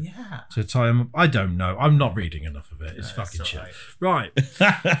tires to tie them up? I don't know. I'm not reading enough of it. It's fucking all shit. right.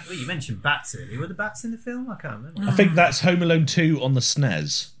 Right. Well, you mentioned bats earlier. Were the bats in the film? I can't remember. I think that's Home Alone 2 on the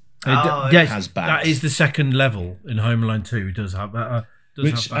SNES. Oh, Yes, has bats. that is the second level in Home Alone 2. It does have that.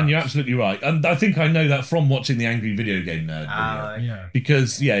 And you're absolutely right. And I think I know that from watching the Angry Video Game Nerd video. Yeah.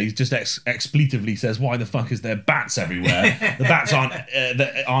 Because he just expletively says, "Why the fuck is there bats everywhere? The bats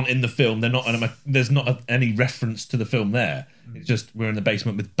aren't in the film. They're not. There's not any reference to the film there. It's just we're in the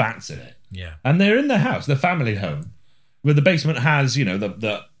basement with bats in it. Yeah. And they're in the house, the family home, where the basement has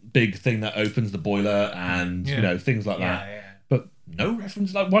the big thing that opens the boiler and things like that. Yeah. But no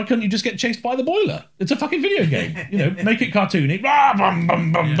reference. Like, why couldn't you just get chased by the boiler? It's a fucking video game. Make it cartoony. Rah, bum,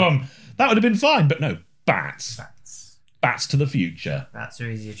 bum, bum, bum. That would have been fine. But no, bats. Bats to the future. Bats are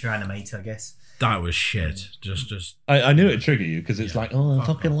easier to animate, I guess. That was shit. Just. I knew it'd trigger you because it's like, I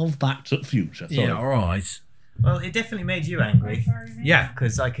fucking love Back to the Future. Sorry. Yeah. All right. Well, it definitely made you angry. Yeah.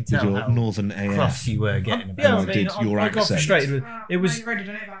 Because I could With tell your how Northern AF. cross you were getting about Yeah, I it. did your I got accent. frustrated with Well, it. Was You've already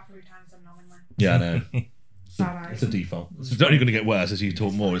done it about 3 times unknowingly. Yeah, I know. Alright. It's a default. It's only going to get worse as you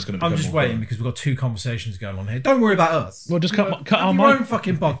talk more. It's going to. I'm just waiting because we've got 2 conversations going on here. Don't worry about us. Well, just cut our Have your own mic.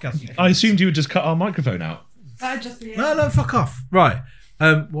 fucking podcast. I assumed you would just cut our microphone out. That'd just be it. No, fuck off. Right.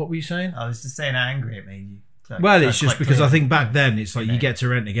 What were you saying? I was just saying how angry it made you. So Well, that's it's just quite because clear. I think back then it's like you get to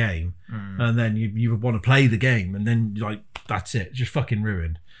rent a game and then you want to play the game and then like that's it, just fucking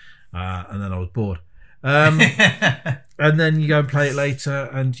ruined. And then I was bored. And then you go and play it later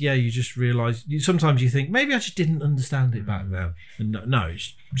and you just realise sometimes you think maybe I just didn't understand it back then. And no,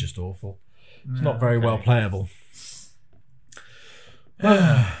 it's just awful. It's not very well playable.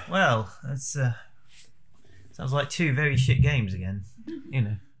 Well, that's sounds like 2 very shit games again.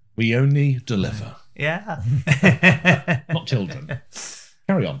 We only deliver, Yeah. not children.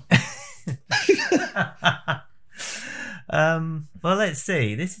 Carry on. Well, let's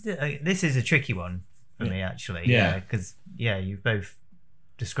see. This is a tricky one for me, actually. Yeah. Because you've both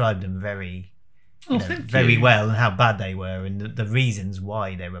described them very, Thank very you. well and how bad they were and the reasons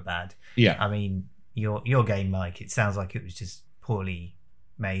why they were bad. Yeah. I mean, your game, Mike, it sounds like it was just poorly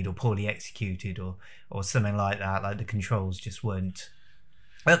made or poorly executed or something like that. Like the controls just weren't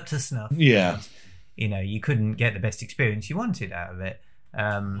up to snuff. Yeah. You couldn't get the best experience you wanted out of it.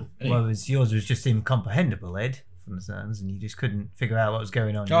 Whereas yours was just incomprehensible, Ed, from the sounds, and you just couldn't figure out what was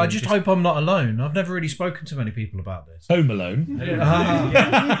going on. I just hope I'm not alone. I've never really spoken to many people about this. Home Alone. I've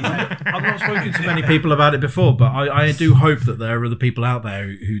not spoken to many people about it before, but I do hope that there are other people out there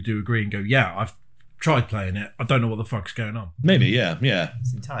who do agree and go, yeah, I've tried playing it. I don't know what the fuck's going on. Maybe. Yeah.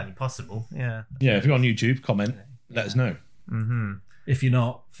 It's entirely possible. Yeah. Yeah. If you're on YouTube, comment. Let us know. Mm-hmm. If you're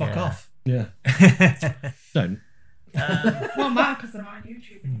not, fuck Yeah. off. Yeah. Don't. Won't matter because they're not on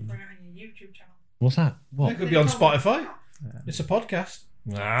YouTube. You can bring it on your YouTube channel. What's that? It What? could be on Spotify. It's a podcast.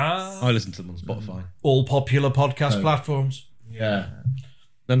 I listen to them on Spotify. All popular podcast Oh. platforms. Yeah.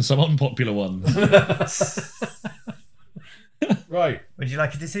 Then some unpopular ones. Right. Would you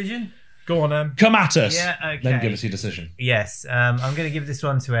like a decision? Go on, Em. Come at us. Yeah, okay. Then give us your decision. Yes. I'm going to give this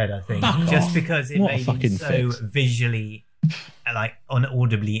one to Ed, I think. Fuck just off. because it What a made fucking him so fix. visually,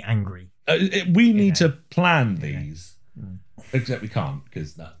 unaudibly angry. We need to plan these. Except we can't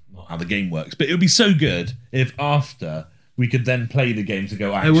because that's not how the game works. But it would be so good if after we could then play the game to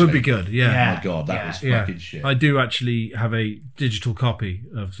go, It actually, would be good, yeah. Yeah. Oh my god, that was Yeah. fucking shit. I do actually have a digital copy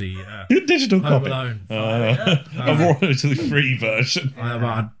of the Digital Home copy. Alone. A royalty free version. Has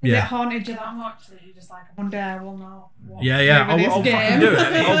it Yeah. haunted you that much that you're just like, one day I will know what Yeah. maybe I'll this fucking game. do it.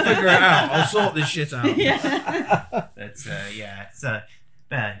 I'll figure it out. I'll sort this shit out. Yeah. That's So,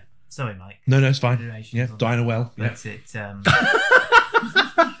 sorry, Mike. No, it's fine. Congratulations Yeah, on Dinah well. Yeah. That's it.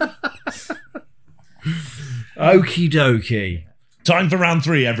 Okie dokie. Time for round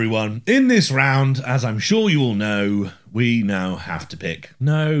 3, everyone. In this round, as I'm sure you all know, we now have to pick.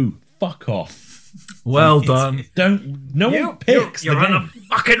 No, fuck off. Well done. Don't. No one picks. You're the on a game.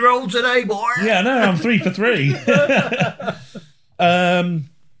 fucking roll today, boy. Yeah, no, I'm 3 for 3.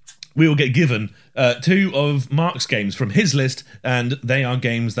 we will get given 2 of Mark's games from his list, and they are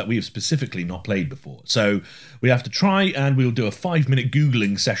games that we have specifically not played before. So we have to try, and we'll do a 5-minute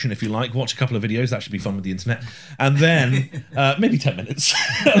Googling session, if you like. Watch a couple of videos. That should be fun with the internet. And then, maybe 10 minutes.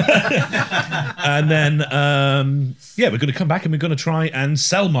 And then, we're going to come back and we're going to try and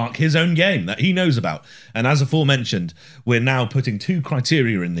sell Mark his own game that he knows about. And as aforementioned, we're now putting 2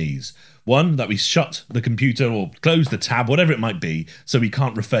 criteria in these. One, that we shut the computer or close the tab, whatever it might be, so we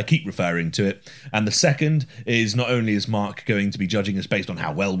can't keep referring to it. And the second is, not only is Mark going to be judging us based on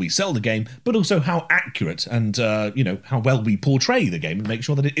how well we sell the game, but also how accurate and, how well we portray the game and make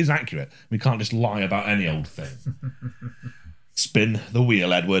sure that it is accurate. We can't just lie about any old thing. Spin the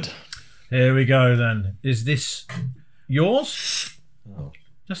wheel, Edward. Here we go, then. Is this yours? Oh.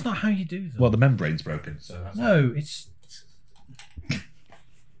 That's not how you do that. Well, the membrane's broken. So no, it's...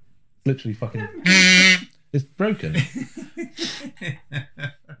 Literally fucking... It's broken.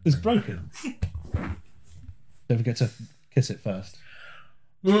 It's broken. Don't forget to kiss it first.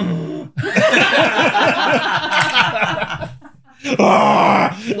 Let's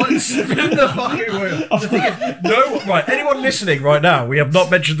spin the fucking wheel. The thing is, no, right, anyone listening right now, we have not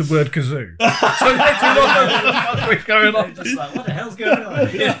mentioned the word kazoo. So they do not know what the fuck is going on. Just like, what the hell's going on?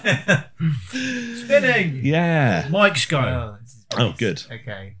 Spinning. Yeah. Mike's go. Oh, good.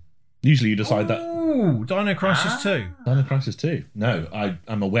 Okay. Usually you decide that. Ooh, Dino Crisis 2. Dino Crisis 2. No,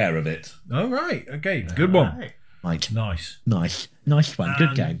 I'm aware of it. Oh, right. Okay, good one. Right. Mike. Nice. Nice one.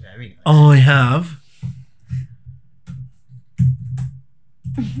 Good game. Very nice. I have...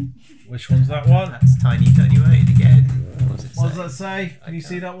 Which one's that one? That's Tiny Rain again. What does that say? Can you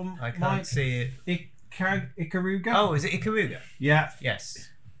see that one, I can't Mike? see it. Ikaruga? Oh, is it Ikaruga? Yeah. Yes.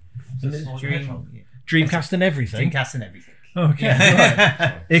 Dreamcast and everything. Dreamcast and everything. Okay.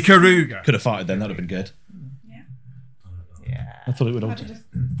 Right. Ikaruga. Could have farted then. That would have been good. Yeah. I thought it would I have. had to just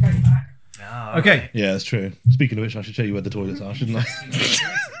go back. Oh, Okay. Yeah, that's true. Speaking of which, I should show you where the toilets are, shouldn't I?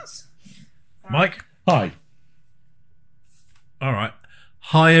 Mike? Hi. All right.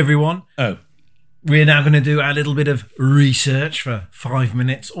 Hi, everyone. Oh. We're now going to do a little bit of research for 5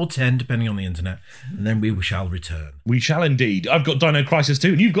 minutes or 10, depending on the internet, and then we shall return. We shall indeed. I've got Dino Crisis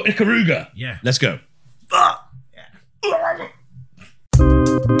 2 and you've got Ikaruga. Yeah. Let's go.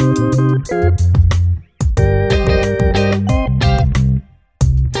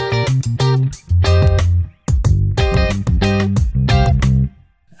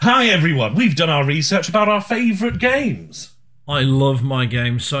 Hi everyone, we've done our research about our favourite games. I love my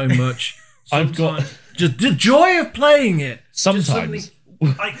game so much. I've got- just the joy of playing it. Sometimes. Just suddenly-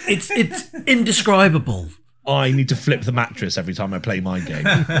 it's indescribable. I need to flip the mattress every time I play my game.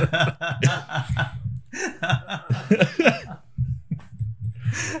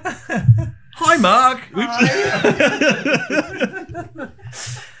 Hi, Mark.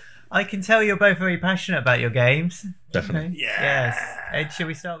 I can tell you're both very passionate about your games. Definitely. Yes. Ed, shall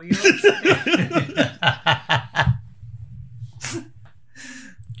we start with yours?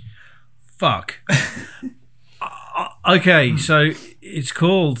 Fuck. Okay, so it's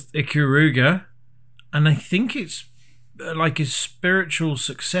called Ikaruga, and I think it's like a spiritual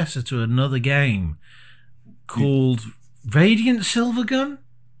successor to another game called Radiant Silvergun?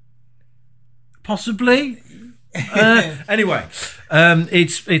 Possibly. Anyway,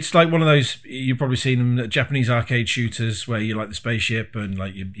 it's like one of those, you've probably seen them, Japanese arcade shooters where you like the spaceship and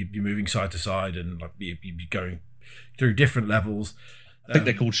like you're moving side to side and like you're going through different levels. I think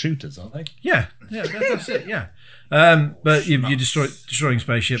they're called shooters, aren't they? Yeah, that's it. Yeah, but you're destroying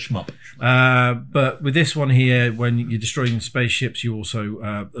spaceships. Shmup. But with this one here, when you're destroying spaceships, you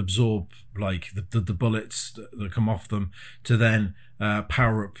also absorb like the bullets that come off them to then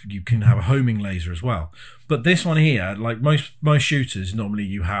power up. You can have a homing laser as well. But this one here, like most shooters, normally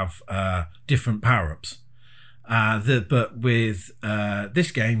you have different power ups. But with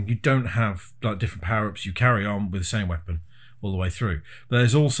this game, you don't have like different power ups. You carry on with the same weapon all the way through. But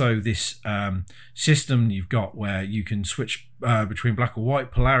there's also this system you've got where you can switch between black or white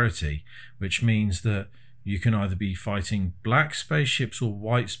polarity, which means that you can either be fighting black spaceships or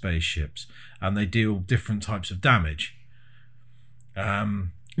white spaceships, and they deal different types of damage.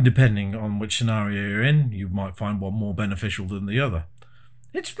 Depending on which scenario you're in, you might find one more beneficial than the other.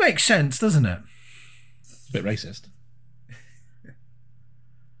 It makes sense, doesn't it? A bit racist.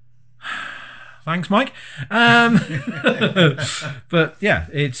 Thanks, Mike. But yeah,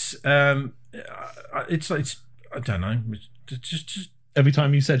 it's I don't know. It's just Every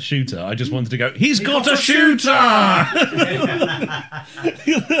time you said shooter, I just wanted to go, he's got a shooter!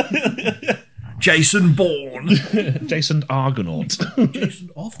 Jason Bourne. Jason Argonaut. Jason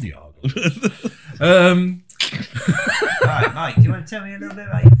of the Argonauts. Right, Mike, do you want to tell me a little bit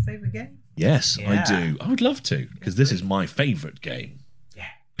about your favourite game? Yes, Yeah. I do. I would love to, because this is my favourite game. Yeah.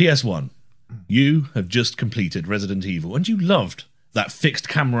 PS1, you have just completed Resident Evil, and you loved that fixed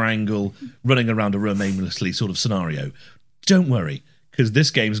camera angle, running around a room aimlessly sort of scenario. Don't worry, because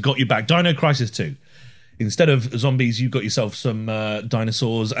this game's got you back. Dino Crisis 2. Instead of zombies, you've got yourself some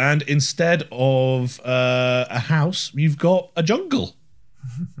dinosaurs, and instead of a house, you've got a jungle.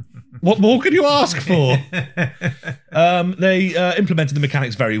 What more could you ask for? They implemented the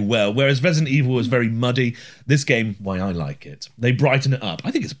mechanics very well, whereas Resident Evil was very muddy. This game, why I like it. They brighten it up. I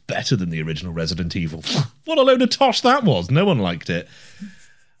think it's better than the original Resident Evil. What a load of tosh that was. No one liked it.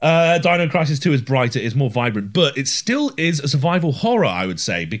 Dino Crisis 2 is brighter, it's more vibrant, but it still is a survival horror, I would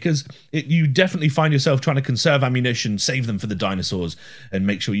say, because you definitely find yourself trying to conserve ammunition, save them for the dinosaurs, and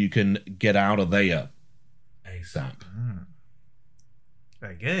make sure you can get out of there ASAP.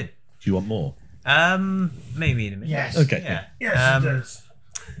 Very good. Do you want more? Maybe in a minute. Yes. Okay. Yeah. Yes, it does.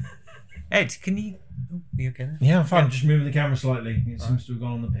 Ed, can you... Oh, you okay there? Yeah, I'm fine. Just moving the camera slightly. It seems to have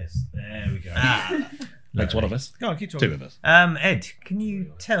gone on the piss. There we go. Makes one of us. Go on, keep talking. Two of us. Ed, can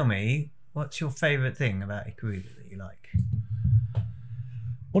you tell me what's your favourite thing about Ikaruga that you like?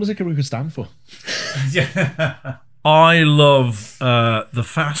 What does Ikaruga stand for? I love the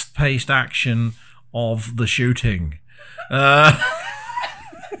fast-paced action of the shooting.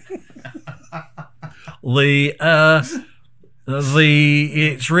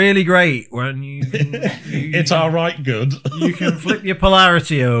 It's really great when you It's all right, good. you can flip your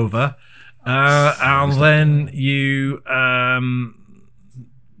polarity over, and then you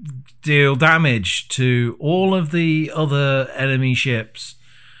deal damage to all of the other enemy ships,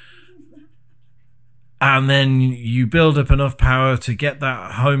 and then you build up enough power to get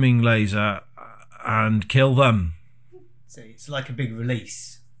that homing laser and kill them. So it's like a big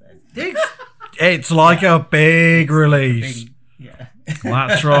release. It's like a big release. Yeah.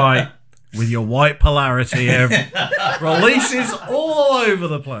 That's right. With your white polarity, releases all over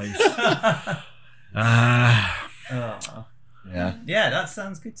the place. Yeah. Yeah, that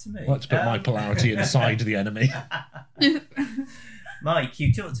sounds good to me. I like to put my polarity inside the enemy. Mike,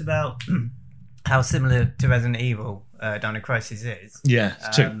 you talked about how similar to Resident Evil Dino Crisis is. Yeah,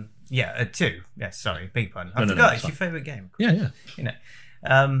 it's two. Yeah, 2. Yeah, sorry, big pun. I No, forgot it's it's your favourite game. Yeah. You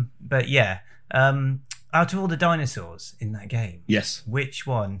know, but yeah, out of all the dinosaurs in that game, Yes. which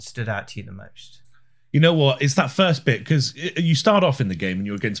one stood out to you the most? You know what? It's that first bit, because you start off in the game and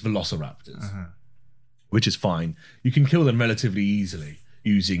you're against velociraptors, which is fine. You can kill them relatively easily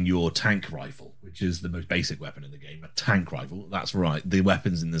using your tank rifle, which is the most basic weapon in the game. A tank rifle. That's right. The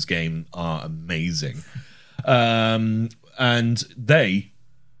weapons in this game are amazing. And they,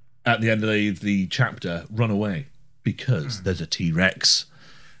 at the end of the chapter, run away because there's a T-Rex.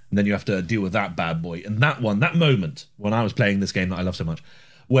 And then you have to deal with that bad boy. And that moment, when I was playing this game that I love so much,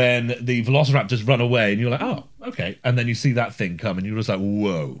 when the velociraptors run away and you're like, oh, okay. And then you see that thing come and you're just like,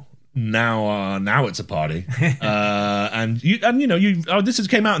 whoa. Now it's a party. This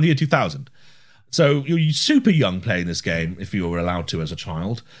came out in the year 2000. So you're super young playing this game, if you were allowed to as a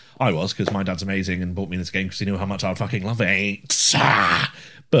child. I was, because my dad's amazing and bought me this game because he knew how much I'd fucking love it.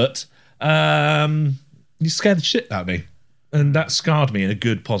 But you scared the shit out of me. And that scarred me in a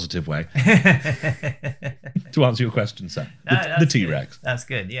good, positive way. To answer your question, sir. The T-Rex. Good. That's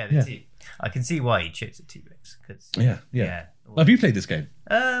good. Yeah, I can see why you chose the T-Rex. Yeah. Have you played this game?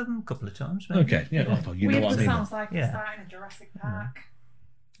 A couple of times, maybe. Okay, yeah. Well, you know Weird what I mean. sounds like Yeah. it's starting a Jurassic Park.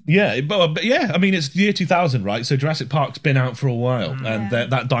 Yeah, but yeah, I mean, it's the year 2000, right? So Jurassic Park's been out for a while, and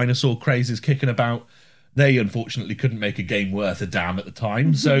that dinosaur craze is kicking about. They unfortunately couldn't make a game worth a damn at the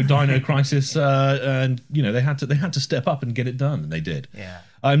time, so Dino Crisis, and they had to step up and get it done, and they did. Yeah.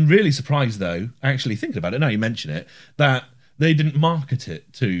 I'm really surprised, though, actually thinking about it now you mention it, that they didn't market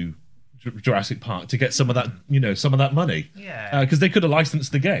it to Jurassic Park to get some of that money. Yeah. Because they could have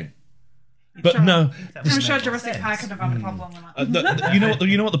licensed the game. But Sure. no, I'm sure Jurassic Park could have had a problem with that.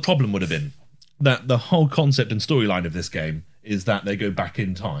 you know what the problem would have been? That the whole concept and storyline of this game is that they go back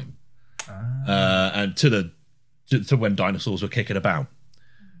in time, and to when dinosaurs were kicking about.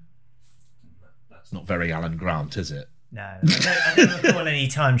 That's not very Alan Grant, is it? No, I don't recall any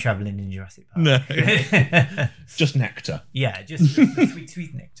time travelling in Jurassic Park. No, just nectar. Yeah, just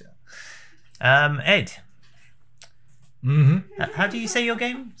sweet nectar. Ed. How do you say your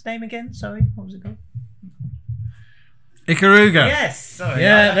game's name again? Sorry, what was it called? Ikaruga. Yes, sorry.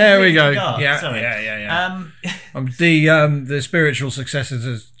 Yeah, I there we completely go. forgot. Yeah, Sorry. yeah. The spiritual successors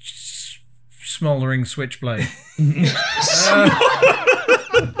of Smouldering Switchblade.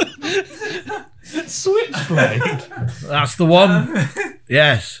 Switchblade. That's the one.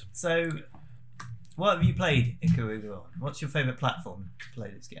 Yes. So, what have you played Ikaruga on? What's your favourite platform to play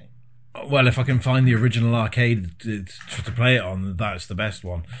this game? Well, if I can find the original arcade to play it on, that's the best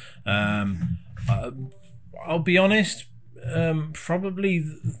one. I'll be honest, probably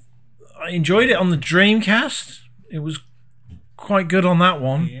I enjoyed it on the Dreamcast. It was quite good on that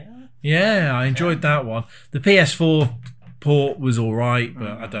one. Yeah, I enjoyed that one. The PS4 port was all right,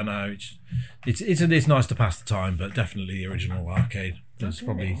 but I don't know. It's nice to pass the time, but definitely the original arcade is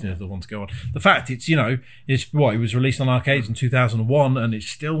probably the one to go on. The fact it was released on arcades in 2001 and it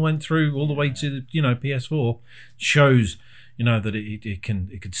still went through all the way to PS4 shows that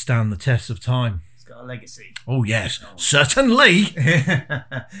it could stand the test of time. It's got a legacy. Oh yes, certainly.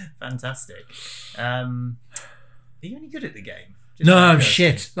 Fantastic. Are you any good at the game? No,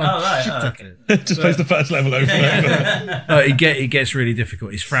 shit. Oh, right. Shit. Okay. Just plays the first level over and over. No, it gets really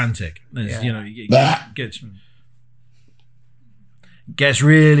difficult. It's frantic. It gets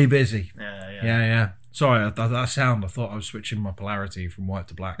really busy. Yeah. Sorry, that sound. I thought I was switching my polarity from white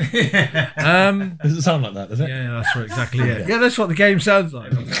to black. Does it sound like that? Does it? Yeah, that's exactly it. Yeah, that's what the game sounds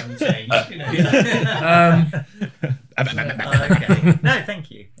like. Okay. No, thank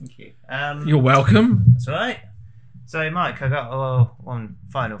you. You're welcome. That's all right. So, Mike, I got one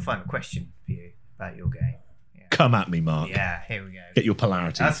final question for you about your game. Yeah. Come at me, Mark. Yeah, here we go. Get your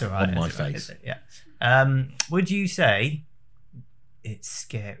polarity That's all right. on my That's all right, face. is it? Yeah. Would you say it's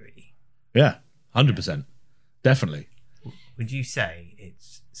scary? Yeah, 100%. Definitely. Would you say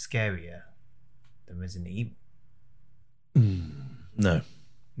it's scarier than Resident Evil? No.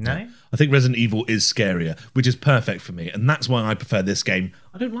 No? I think Resident Evil is scarier, which is perfect for me. And that's why I prefer this game.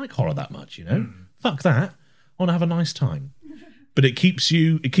 I don't like horror that much, Fuck that. I want to have a nice time. But it keeps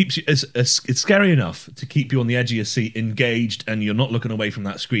you it's scary enough to keep you on the edge of your seat, engaged, and you're not looking away from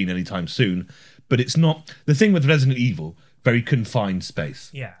that screen anytime soon. But it's not the thing with Resident Evil, very confined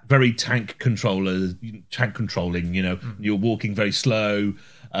space. Yeah. Very tank controlling, you're walking very slow.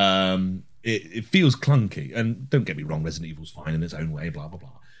 It feels clunky. And don't get me wrong, Resident Evil's fine in its own way, blah, blah,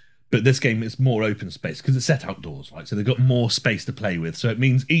 blah. But this game is more open space because it's set outdoors, right? So they've got more space to play with. So it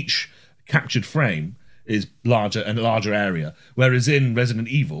means each captured frame is larger and larger area. Whereas in Resident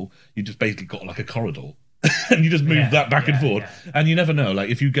Evil, you just basically got like a corridor and you just move that back and forth. Yeah. And you never know,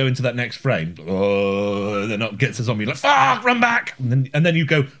 like if you go into that next frame, then up gets a zombie like, fuck, run back. And then you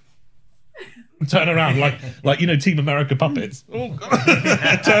go, turn around like Team America puppets. Oh,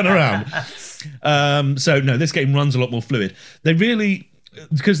 God. Turn around. So no, this game runs a lot more fluid. They really,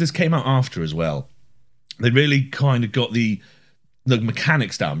 because this came out after as well, they really kind of got the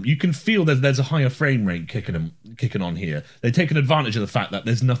mechanics down. You can feel there's a higher frame rate kicking on here. They've taken advantage of the fact that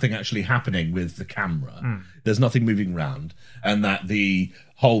there's nothing actually happening with the camera. There's nothing moving around, and that the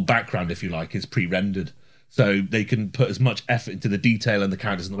whole background, if you like, is pre-rendered. So they can put as much effort into the detail and the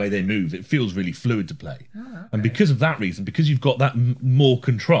characters and the way they move. It feels really fluid to play. Oh, okay. And because of that reason, because you've got that more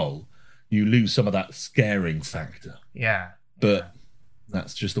control, you lose some of that scaring factor. Yeah. But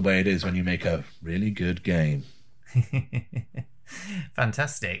that's just the way it is when you make a really good game.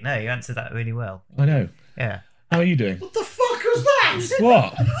 Fantastic. No, you answered that really well. I know. Yeah. How are you doing? What the fuck was that?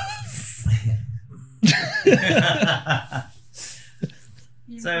 What?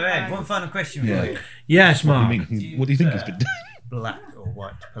 So, Ed, one final question for you. Yes, Mark. What do you think he's been doing? Black or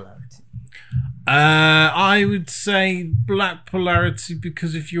white polarity? I would say black polarity,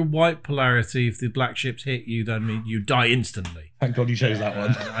 because if you're white polarity, if the black ships hit you, then you die instantly. Thank God you chose that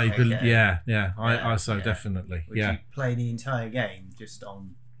one. Definitely. Would you play the entire game just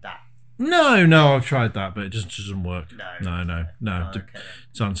on that? No, I've tried that, but it just doesn't work. No. Oh, okay.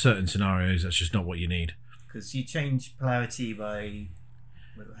 So on certain scenarios, that's just not what you need. Because you change polarity by...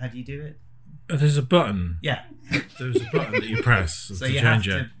 How do you do it? There's a button. Yeah. There's a button that you press so to you change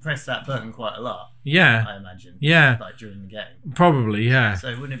have it. to press that button quite a lot. Yeah. I imagine. Yeah. Like during the game. Probably, yeah.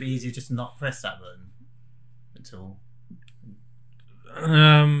 So wouldn't it be easier just to not press that button at all?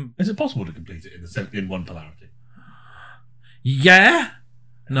 Is it possible to complete it in one polarity? Yeah?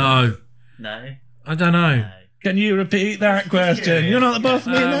 No. No? I don't know. No. Can you repeat that question? You're not the boss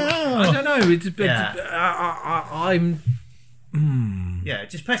of me now. I don't know. It's a bit. Yeah. I'm. Yeah,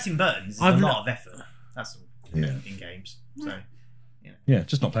 just pressing buttons is I've a lot of effort. That's all. Yeah. In games. So, Yeah,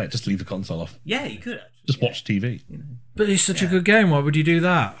 just not play it. Just leave the console off. yeah, you could actually. Just watch TV. But it's such a good game. Why would you do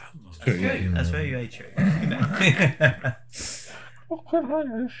that? That's very true.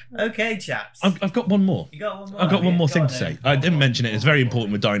 Okay, chaps. I've got one more. You got one more? I've got one more thing to then. say. I didn't mention it. It's very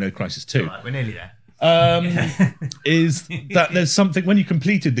important with Dino Crisis 2. Right, we're nearly there. Is that there's something, when you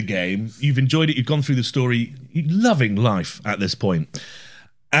completed the game, you've enjoyed it, you've gone through the story, you're loving life at this point,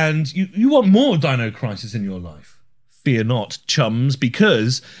 and you want more Dino Crisis in your life. fear not, chums,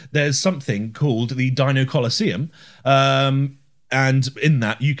 because there's something called the Dino Coliseum. And in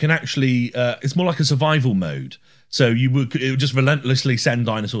that, you can actually, it's more like a survival mode. So it would just relentlessly send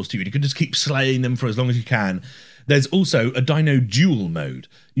dinosaurs to you. You can just keep slaying them for as long as you can. There's also a dino duel mode.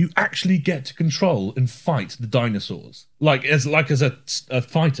 You actually get to control and fight the dinosaurs, like as a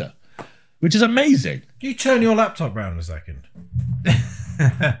fighter, which is amazing. You turn your laptop round a second.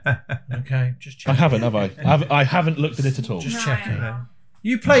 Okay, just I check. haven't, have I? I haven't looked at it at all. Just No, checking. I know.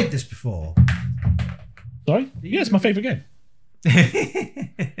 You played this before. Sorry? Yeah, it's my favourite game.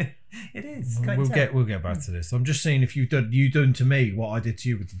 It is. Quite We'll tough. get back to this. I'm just seeing if you done to me what I did to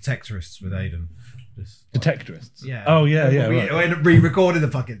you with Detectorists with Aidan. Detectorists. Yeah. Oh, yeah, we right. ended up re-recording the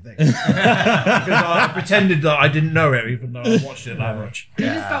fucking thing because I pretended that I didn't know it, even though I watched it that much. You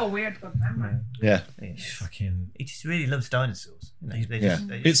just got a weird good memory. Yeah. Fucking. He just really loves dinosaurs. You know, they Yeah. just-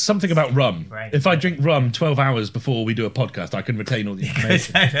 they It's just- something about rum. Right. If I drink rum 12 hours before we do a podcast, I can retain all the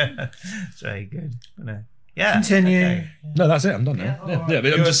information. It's very good. Yeah. Continue. okay. No, that's it. I'm done now. Yeah,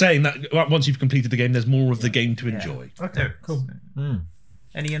 but I'm just saying that once you've completed the game, there's more of the game to enjoy. Okay, cool.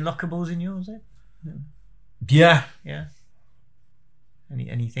 Any unlockables in yours? Yeah. Yeah.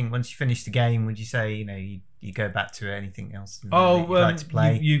 Anything once you finish the game? Would you say you go back to anything else? that you'd like to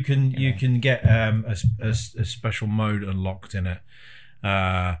play. You can get a special mode unlocked in it,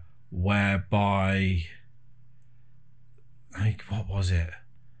 whereby, like, what was it?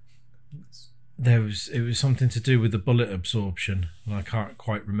 It was something to do with the bullet absorption, and I can't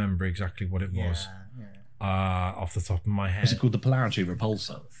quite remember exactly what it was off the top of my head. Is it called the Polarity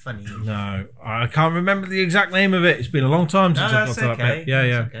Repulsor? Funny. No, I can't remember the exact name of it. It's been a long time since I've that's got that okay. bit. Yeah,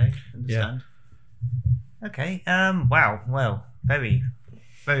 That's okay. Understand. Okay. Wow. Well, very,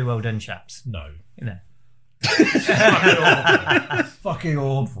 very well done, chaps. No. You know. Fucking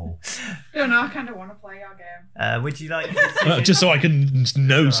awful. Don't know, I kind of want to play your game. Would you like? The decision? Just so I can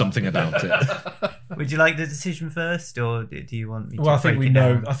know something about it. Would you like the decision first, or do you want me to Well, I think break we it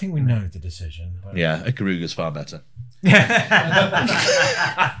know. down? I think we know the decision. Yeah, Ikaruga's far better.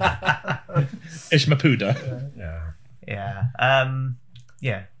 Ishmapuda. Yeah.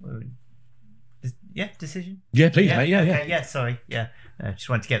 Yeah. Yeah. Decision. Yeah, please, mate. Yeah, Okay, yeah. Sorry. Yeah. Just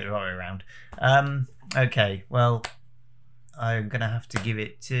wanted to get the right way around. Okay. Well, I'm gonna have to give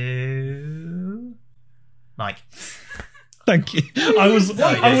it to Mike. Thank you. I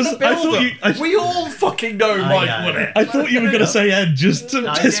thought We all fucking know I Mike, know. wouldn't it? I thought you were going to say Ed just to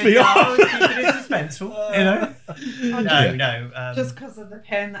piss me I off. was keeping it suspenseful. No. Just because of the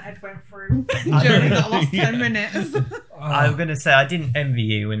pain that Ed went through during that last 10 minutes. I'm going to say I didn't envy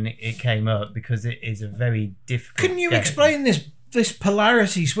you when it came up because it is a very difficult. Couldn't you game. explain this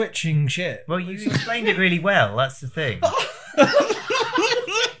polarity switching shit? Well, you explained it really well. That's the thing.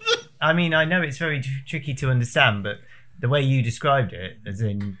 I mean, I know it's very tricky to understand, but the way you described it, as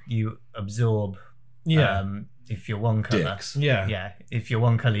in you absorb, if you're one colour, Dicks. Yeah. if you're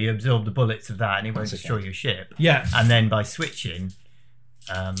one colour, you absorb the bullets of that, and it won't destroy your ship. Yeah. And then by switching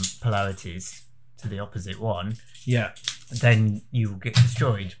polarities to the opposite one, Yeah. then you will get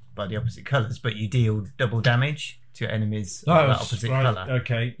destroyed by the opposite colours, but you deal double damage to enemies of that opposite colour.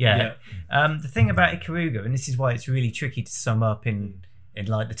 Okay. Yeah. The thing about Ikaruga, and this is why it's really tricky to sum up in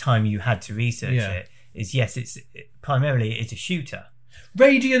like the time you had to research it, is yes, it's primarily it's a shooter.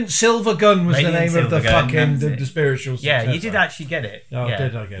 Radiant Silver Gun was Radiant the name of the Silver Gun, fucking that's it. the spiritual successor. Yeah, you did actually get it. Oh, yeah.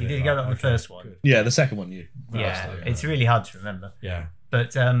 did I get it? You did get it on the Okay, first one. good. Yeah, the second one you. Yeah, it's really hard to remember. Yeah.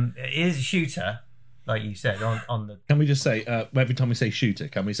 But it is a shooter, like you said, on the... Can we just say, every time we say shooter,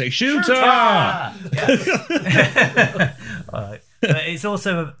 can we say shooter? Yes. All right. But it's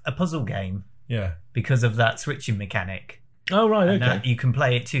also a puzzle game Yeah. because of that switching mechanic. Oh, right, And okay. that you can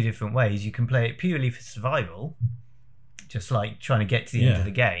play it two different ways. You can play it purely for survival, just like trying to get to the end of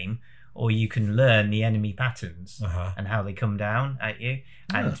the game, or you can learn the enemy patterns and how they come down at you.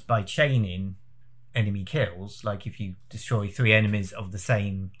 And by chaining enemy kills, like if you destroy 3 enemies of the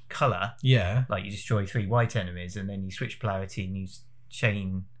same colour, Yeah. like you destroy 3 white enemies and then you switch polarity and you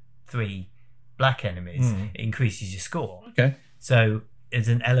chain 3 black enemies, it increases your score. Okay. So there's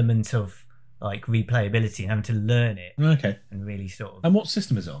an element of like replayability and having to learn it Okay. and really sort of... And what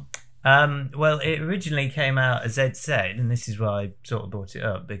system is it on? Well, it originally came out, as Ed said, and this is why I sort of brought it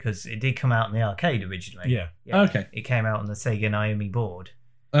up, because it did come out in the arcade originally. Yeah. Okay. It came out on the Sega Naomi board.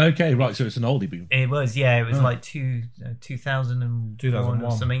 Okay, right, so it's an oldie boom. It was like 2001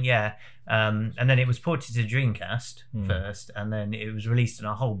 or something, yeah. And then it was ported to Dreamcast first, and then it was released in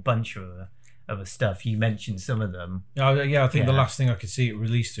a whole bunch of other stuff. You mentioned some of them. Oh, yeah, I think the last thing I could see it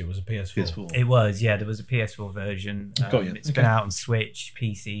released to was a PS4. PS4. It was, yeah, there was a PS4 version. Got you. It's been out on Switch,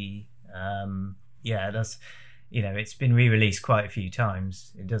 PC. it's been re-released quite a few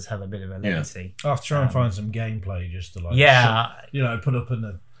times. It does have a bit of a legacy. I'll have to try and find some gameplay just to put up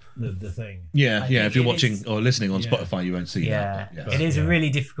in the thing. Yeah, think if you're it watching is- or listening on Spotify, you won't see that. but It is a really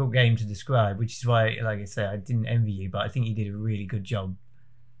difficult game to describe, which is why, like I say, I didn't envy you, but I think you did a really good job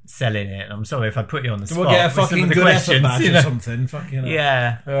selling it. And I'm sorry if I put you on the spot. We'll get a with some fucking of the good effort questions, badge you or know. something. Fucking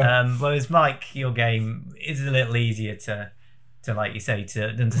Yeah. Yeah. Whereas Mike, your game is a little easier to like you say, to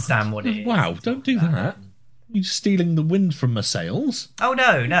understand what it is. Wow, don't do that. You're stealing the wind from my sails. Oh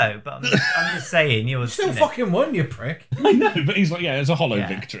no! But I'm just saying, you're Still fucking won, you prick. I know, but he's like, it's a hollow Yeah.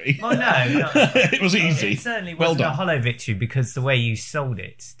 victory. Oh no! It was easy. It certainly Well wasn't a done. hollow victory because the way you sold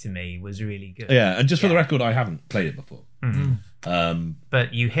it to me was really good. Yeah, and just for the Yeah. record, I haven't played it before.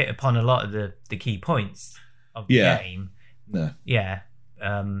 But you hit upon a lot of the key points of the Yeah. game. No. Yeah.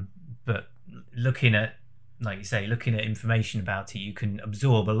 But looking at, like you say, looking at information about it, you can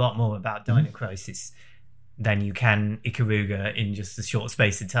absorb a lot more about Dino Crisis than you can Ikaruga in just a short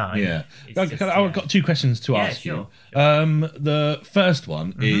space of time. Yeah. It's I've just, got two questions to Yeah, ask sure, you. The first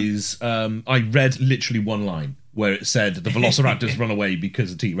one is I read literally one line where it said the velociraptors run away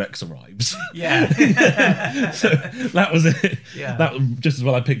because a T-Rex arrives. Yeah. So that was it. Yeah. That was just as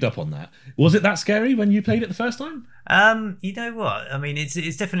well I picked up on that. Was it that scary when you played it the first time? You know what? I mean, it's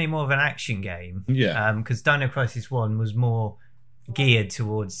definitely more of an action game. Yeah. Because Dino Crisis 1 was more geared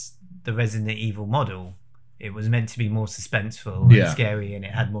towards the Resident Evil model. It was meant to be more suspenseful Yeah. and scary, and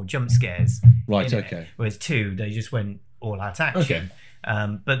it had more jump scares. Right, in it. okay. Whereas 2, they just went all out action.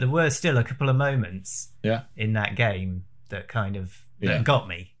 Okay. But there were still a couple of moments Yeah. in that game that kind of Yeah. got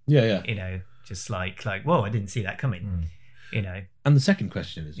me. Yeah. Just like whoa, I didn't see that coming. And the second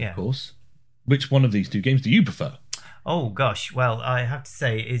question is, Yeah. of course, which one of these two games do you prefer? Oh gosh, well I have to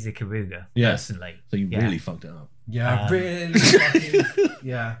say it is Ikaruga Yeah. personally. So you Yeah. really fucked it up. Yeah, really fucking.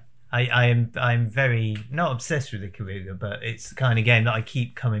 Yeah. I'm very not obsessed with Ikaruga, but it's the kind of game that I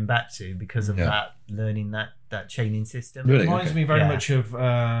keep coming back to because of Yeah. that learning that chaining system. Really? Reminds Okay. me very Yeah. much of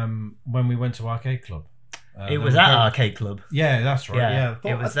when we went to Arcade Club. It was at Arcade Club. Yeah, that's right. Yeah,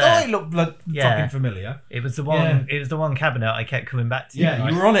 Yeah, it was I thought there. it looked like Yeah. fucking familiar. It was the one. Yeah. It was the one cabinet I kept coming back to. Yeah,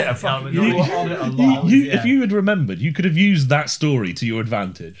 you were on it a fucking. was You on were it. on it a lot. If you had remembered, you could have used that story to your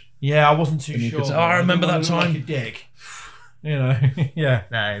advantage. Yeah, I wasn't too And you sure. could say, "Oh, I remember didn't that wanna look time." like a dick. You know, yeah.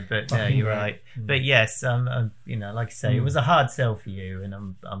 No, but no, Fucking you're right. right. But yes, like I say, it was a hard sell for you, and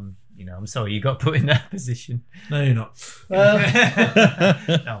I'm sorry you got put in that position. No, you're not. No,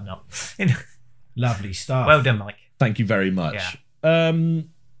 I'm not. Lovely stuff. Well done, Mike. Thank you very much. So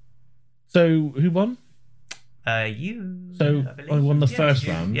who won? You. So I believe. I won the Yes, first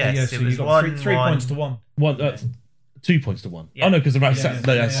you- round. Yes, yeah, it so you was got one, three one. points to one. One, 2 points to one. Yeah. Oh no, because the round Yeah, set.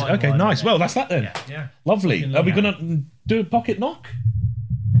 yeah, Yes. yeah. Okay, One, nice. one. Well, that's that then. Yeah. Yeah. Lovely. Fucking Are we love gonna do a pocket knock?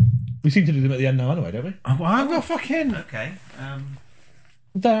 We seem to do them at the end now, anyway, don't we? Oh, well, I've got fucking. Okay.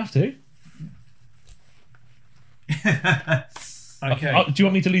 We don't have to. Okay. Do you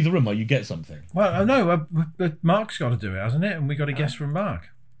want me to leave the room while you get something? Well, no, Mark's got to do it, hasn't it? And we got a guess from Mark.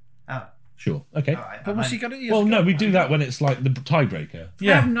 Oh, Sure. Okay. all right. But what's he got to? Well, no, we do that when it's like the tiebreaker. I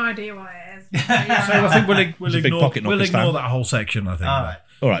Yeah. have no idea what it is. So I think we'll He's a big ignore pocket we'll knockers ignore fan. that whole section. I think. All right.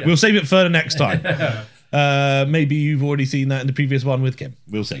 All right, we'll save it for the next time. Maybe you've already seen that in the previous one with Kim.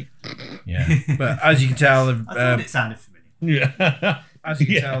 We'll see. Yeah. But as you can tell, I thought it sounded familiar. Yeah. as you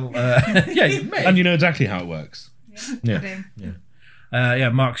can Yeah. tell, yeah, you may. And you know exactly how it works. Yeah. Yeah. I do. Yeah,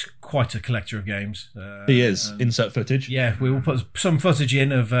 Mark's quite a collector of games. He is. Insert footage. Yeah, we will put some footage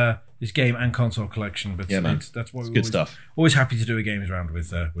in of his game and console collection. But Yeah, man. that's what It's we're good always, stuff. always happy to do a games round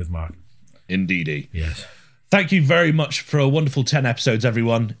with Mark. Indeedy. Yes. Thank you very much for a wonderful 10 episodes,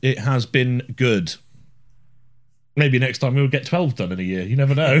 everyone. It has been good. Maybe next time we'll get 12 done in a year. You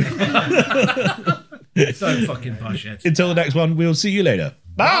never know. Don't fucking push it. Until the next one, we'll see you later.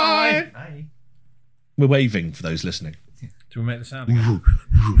 Bye. Bye. We're waving for those listening. Do we make the sound again?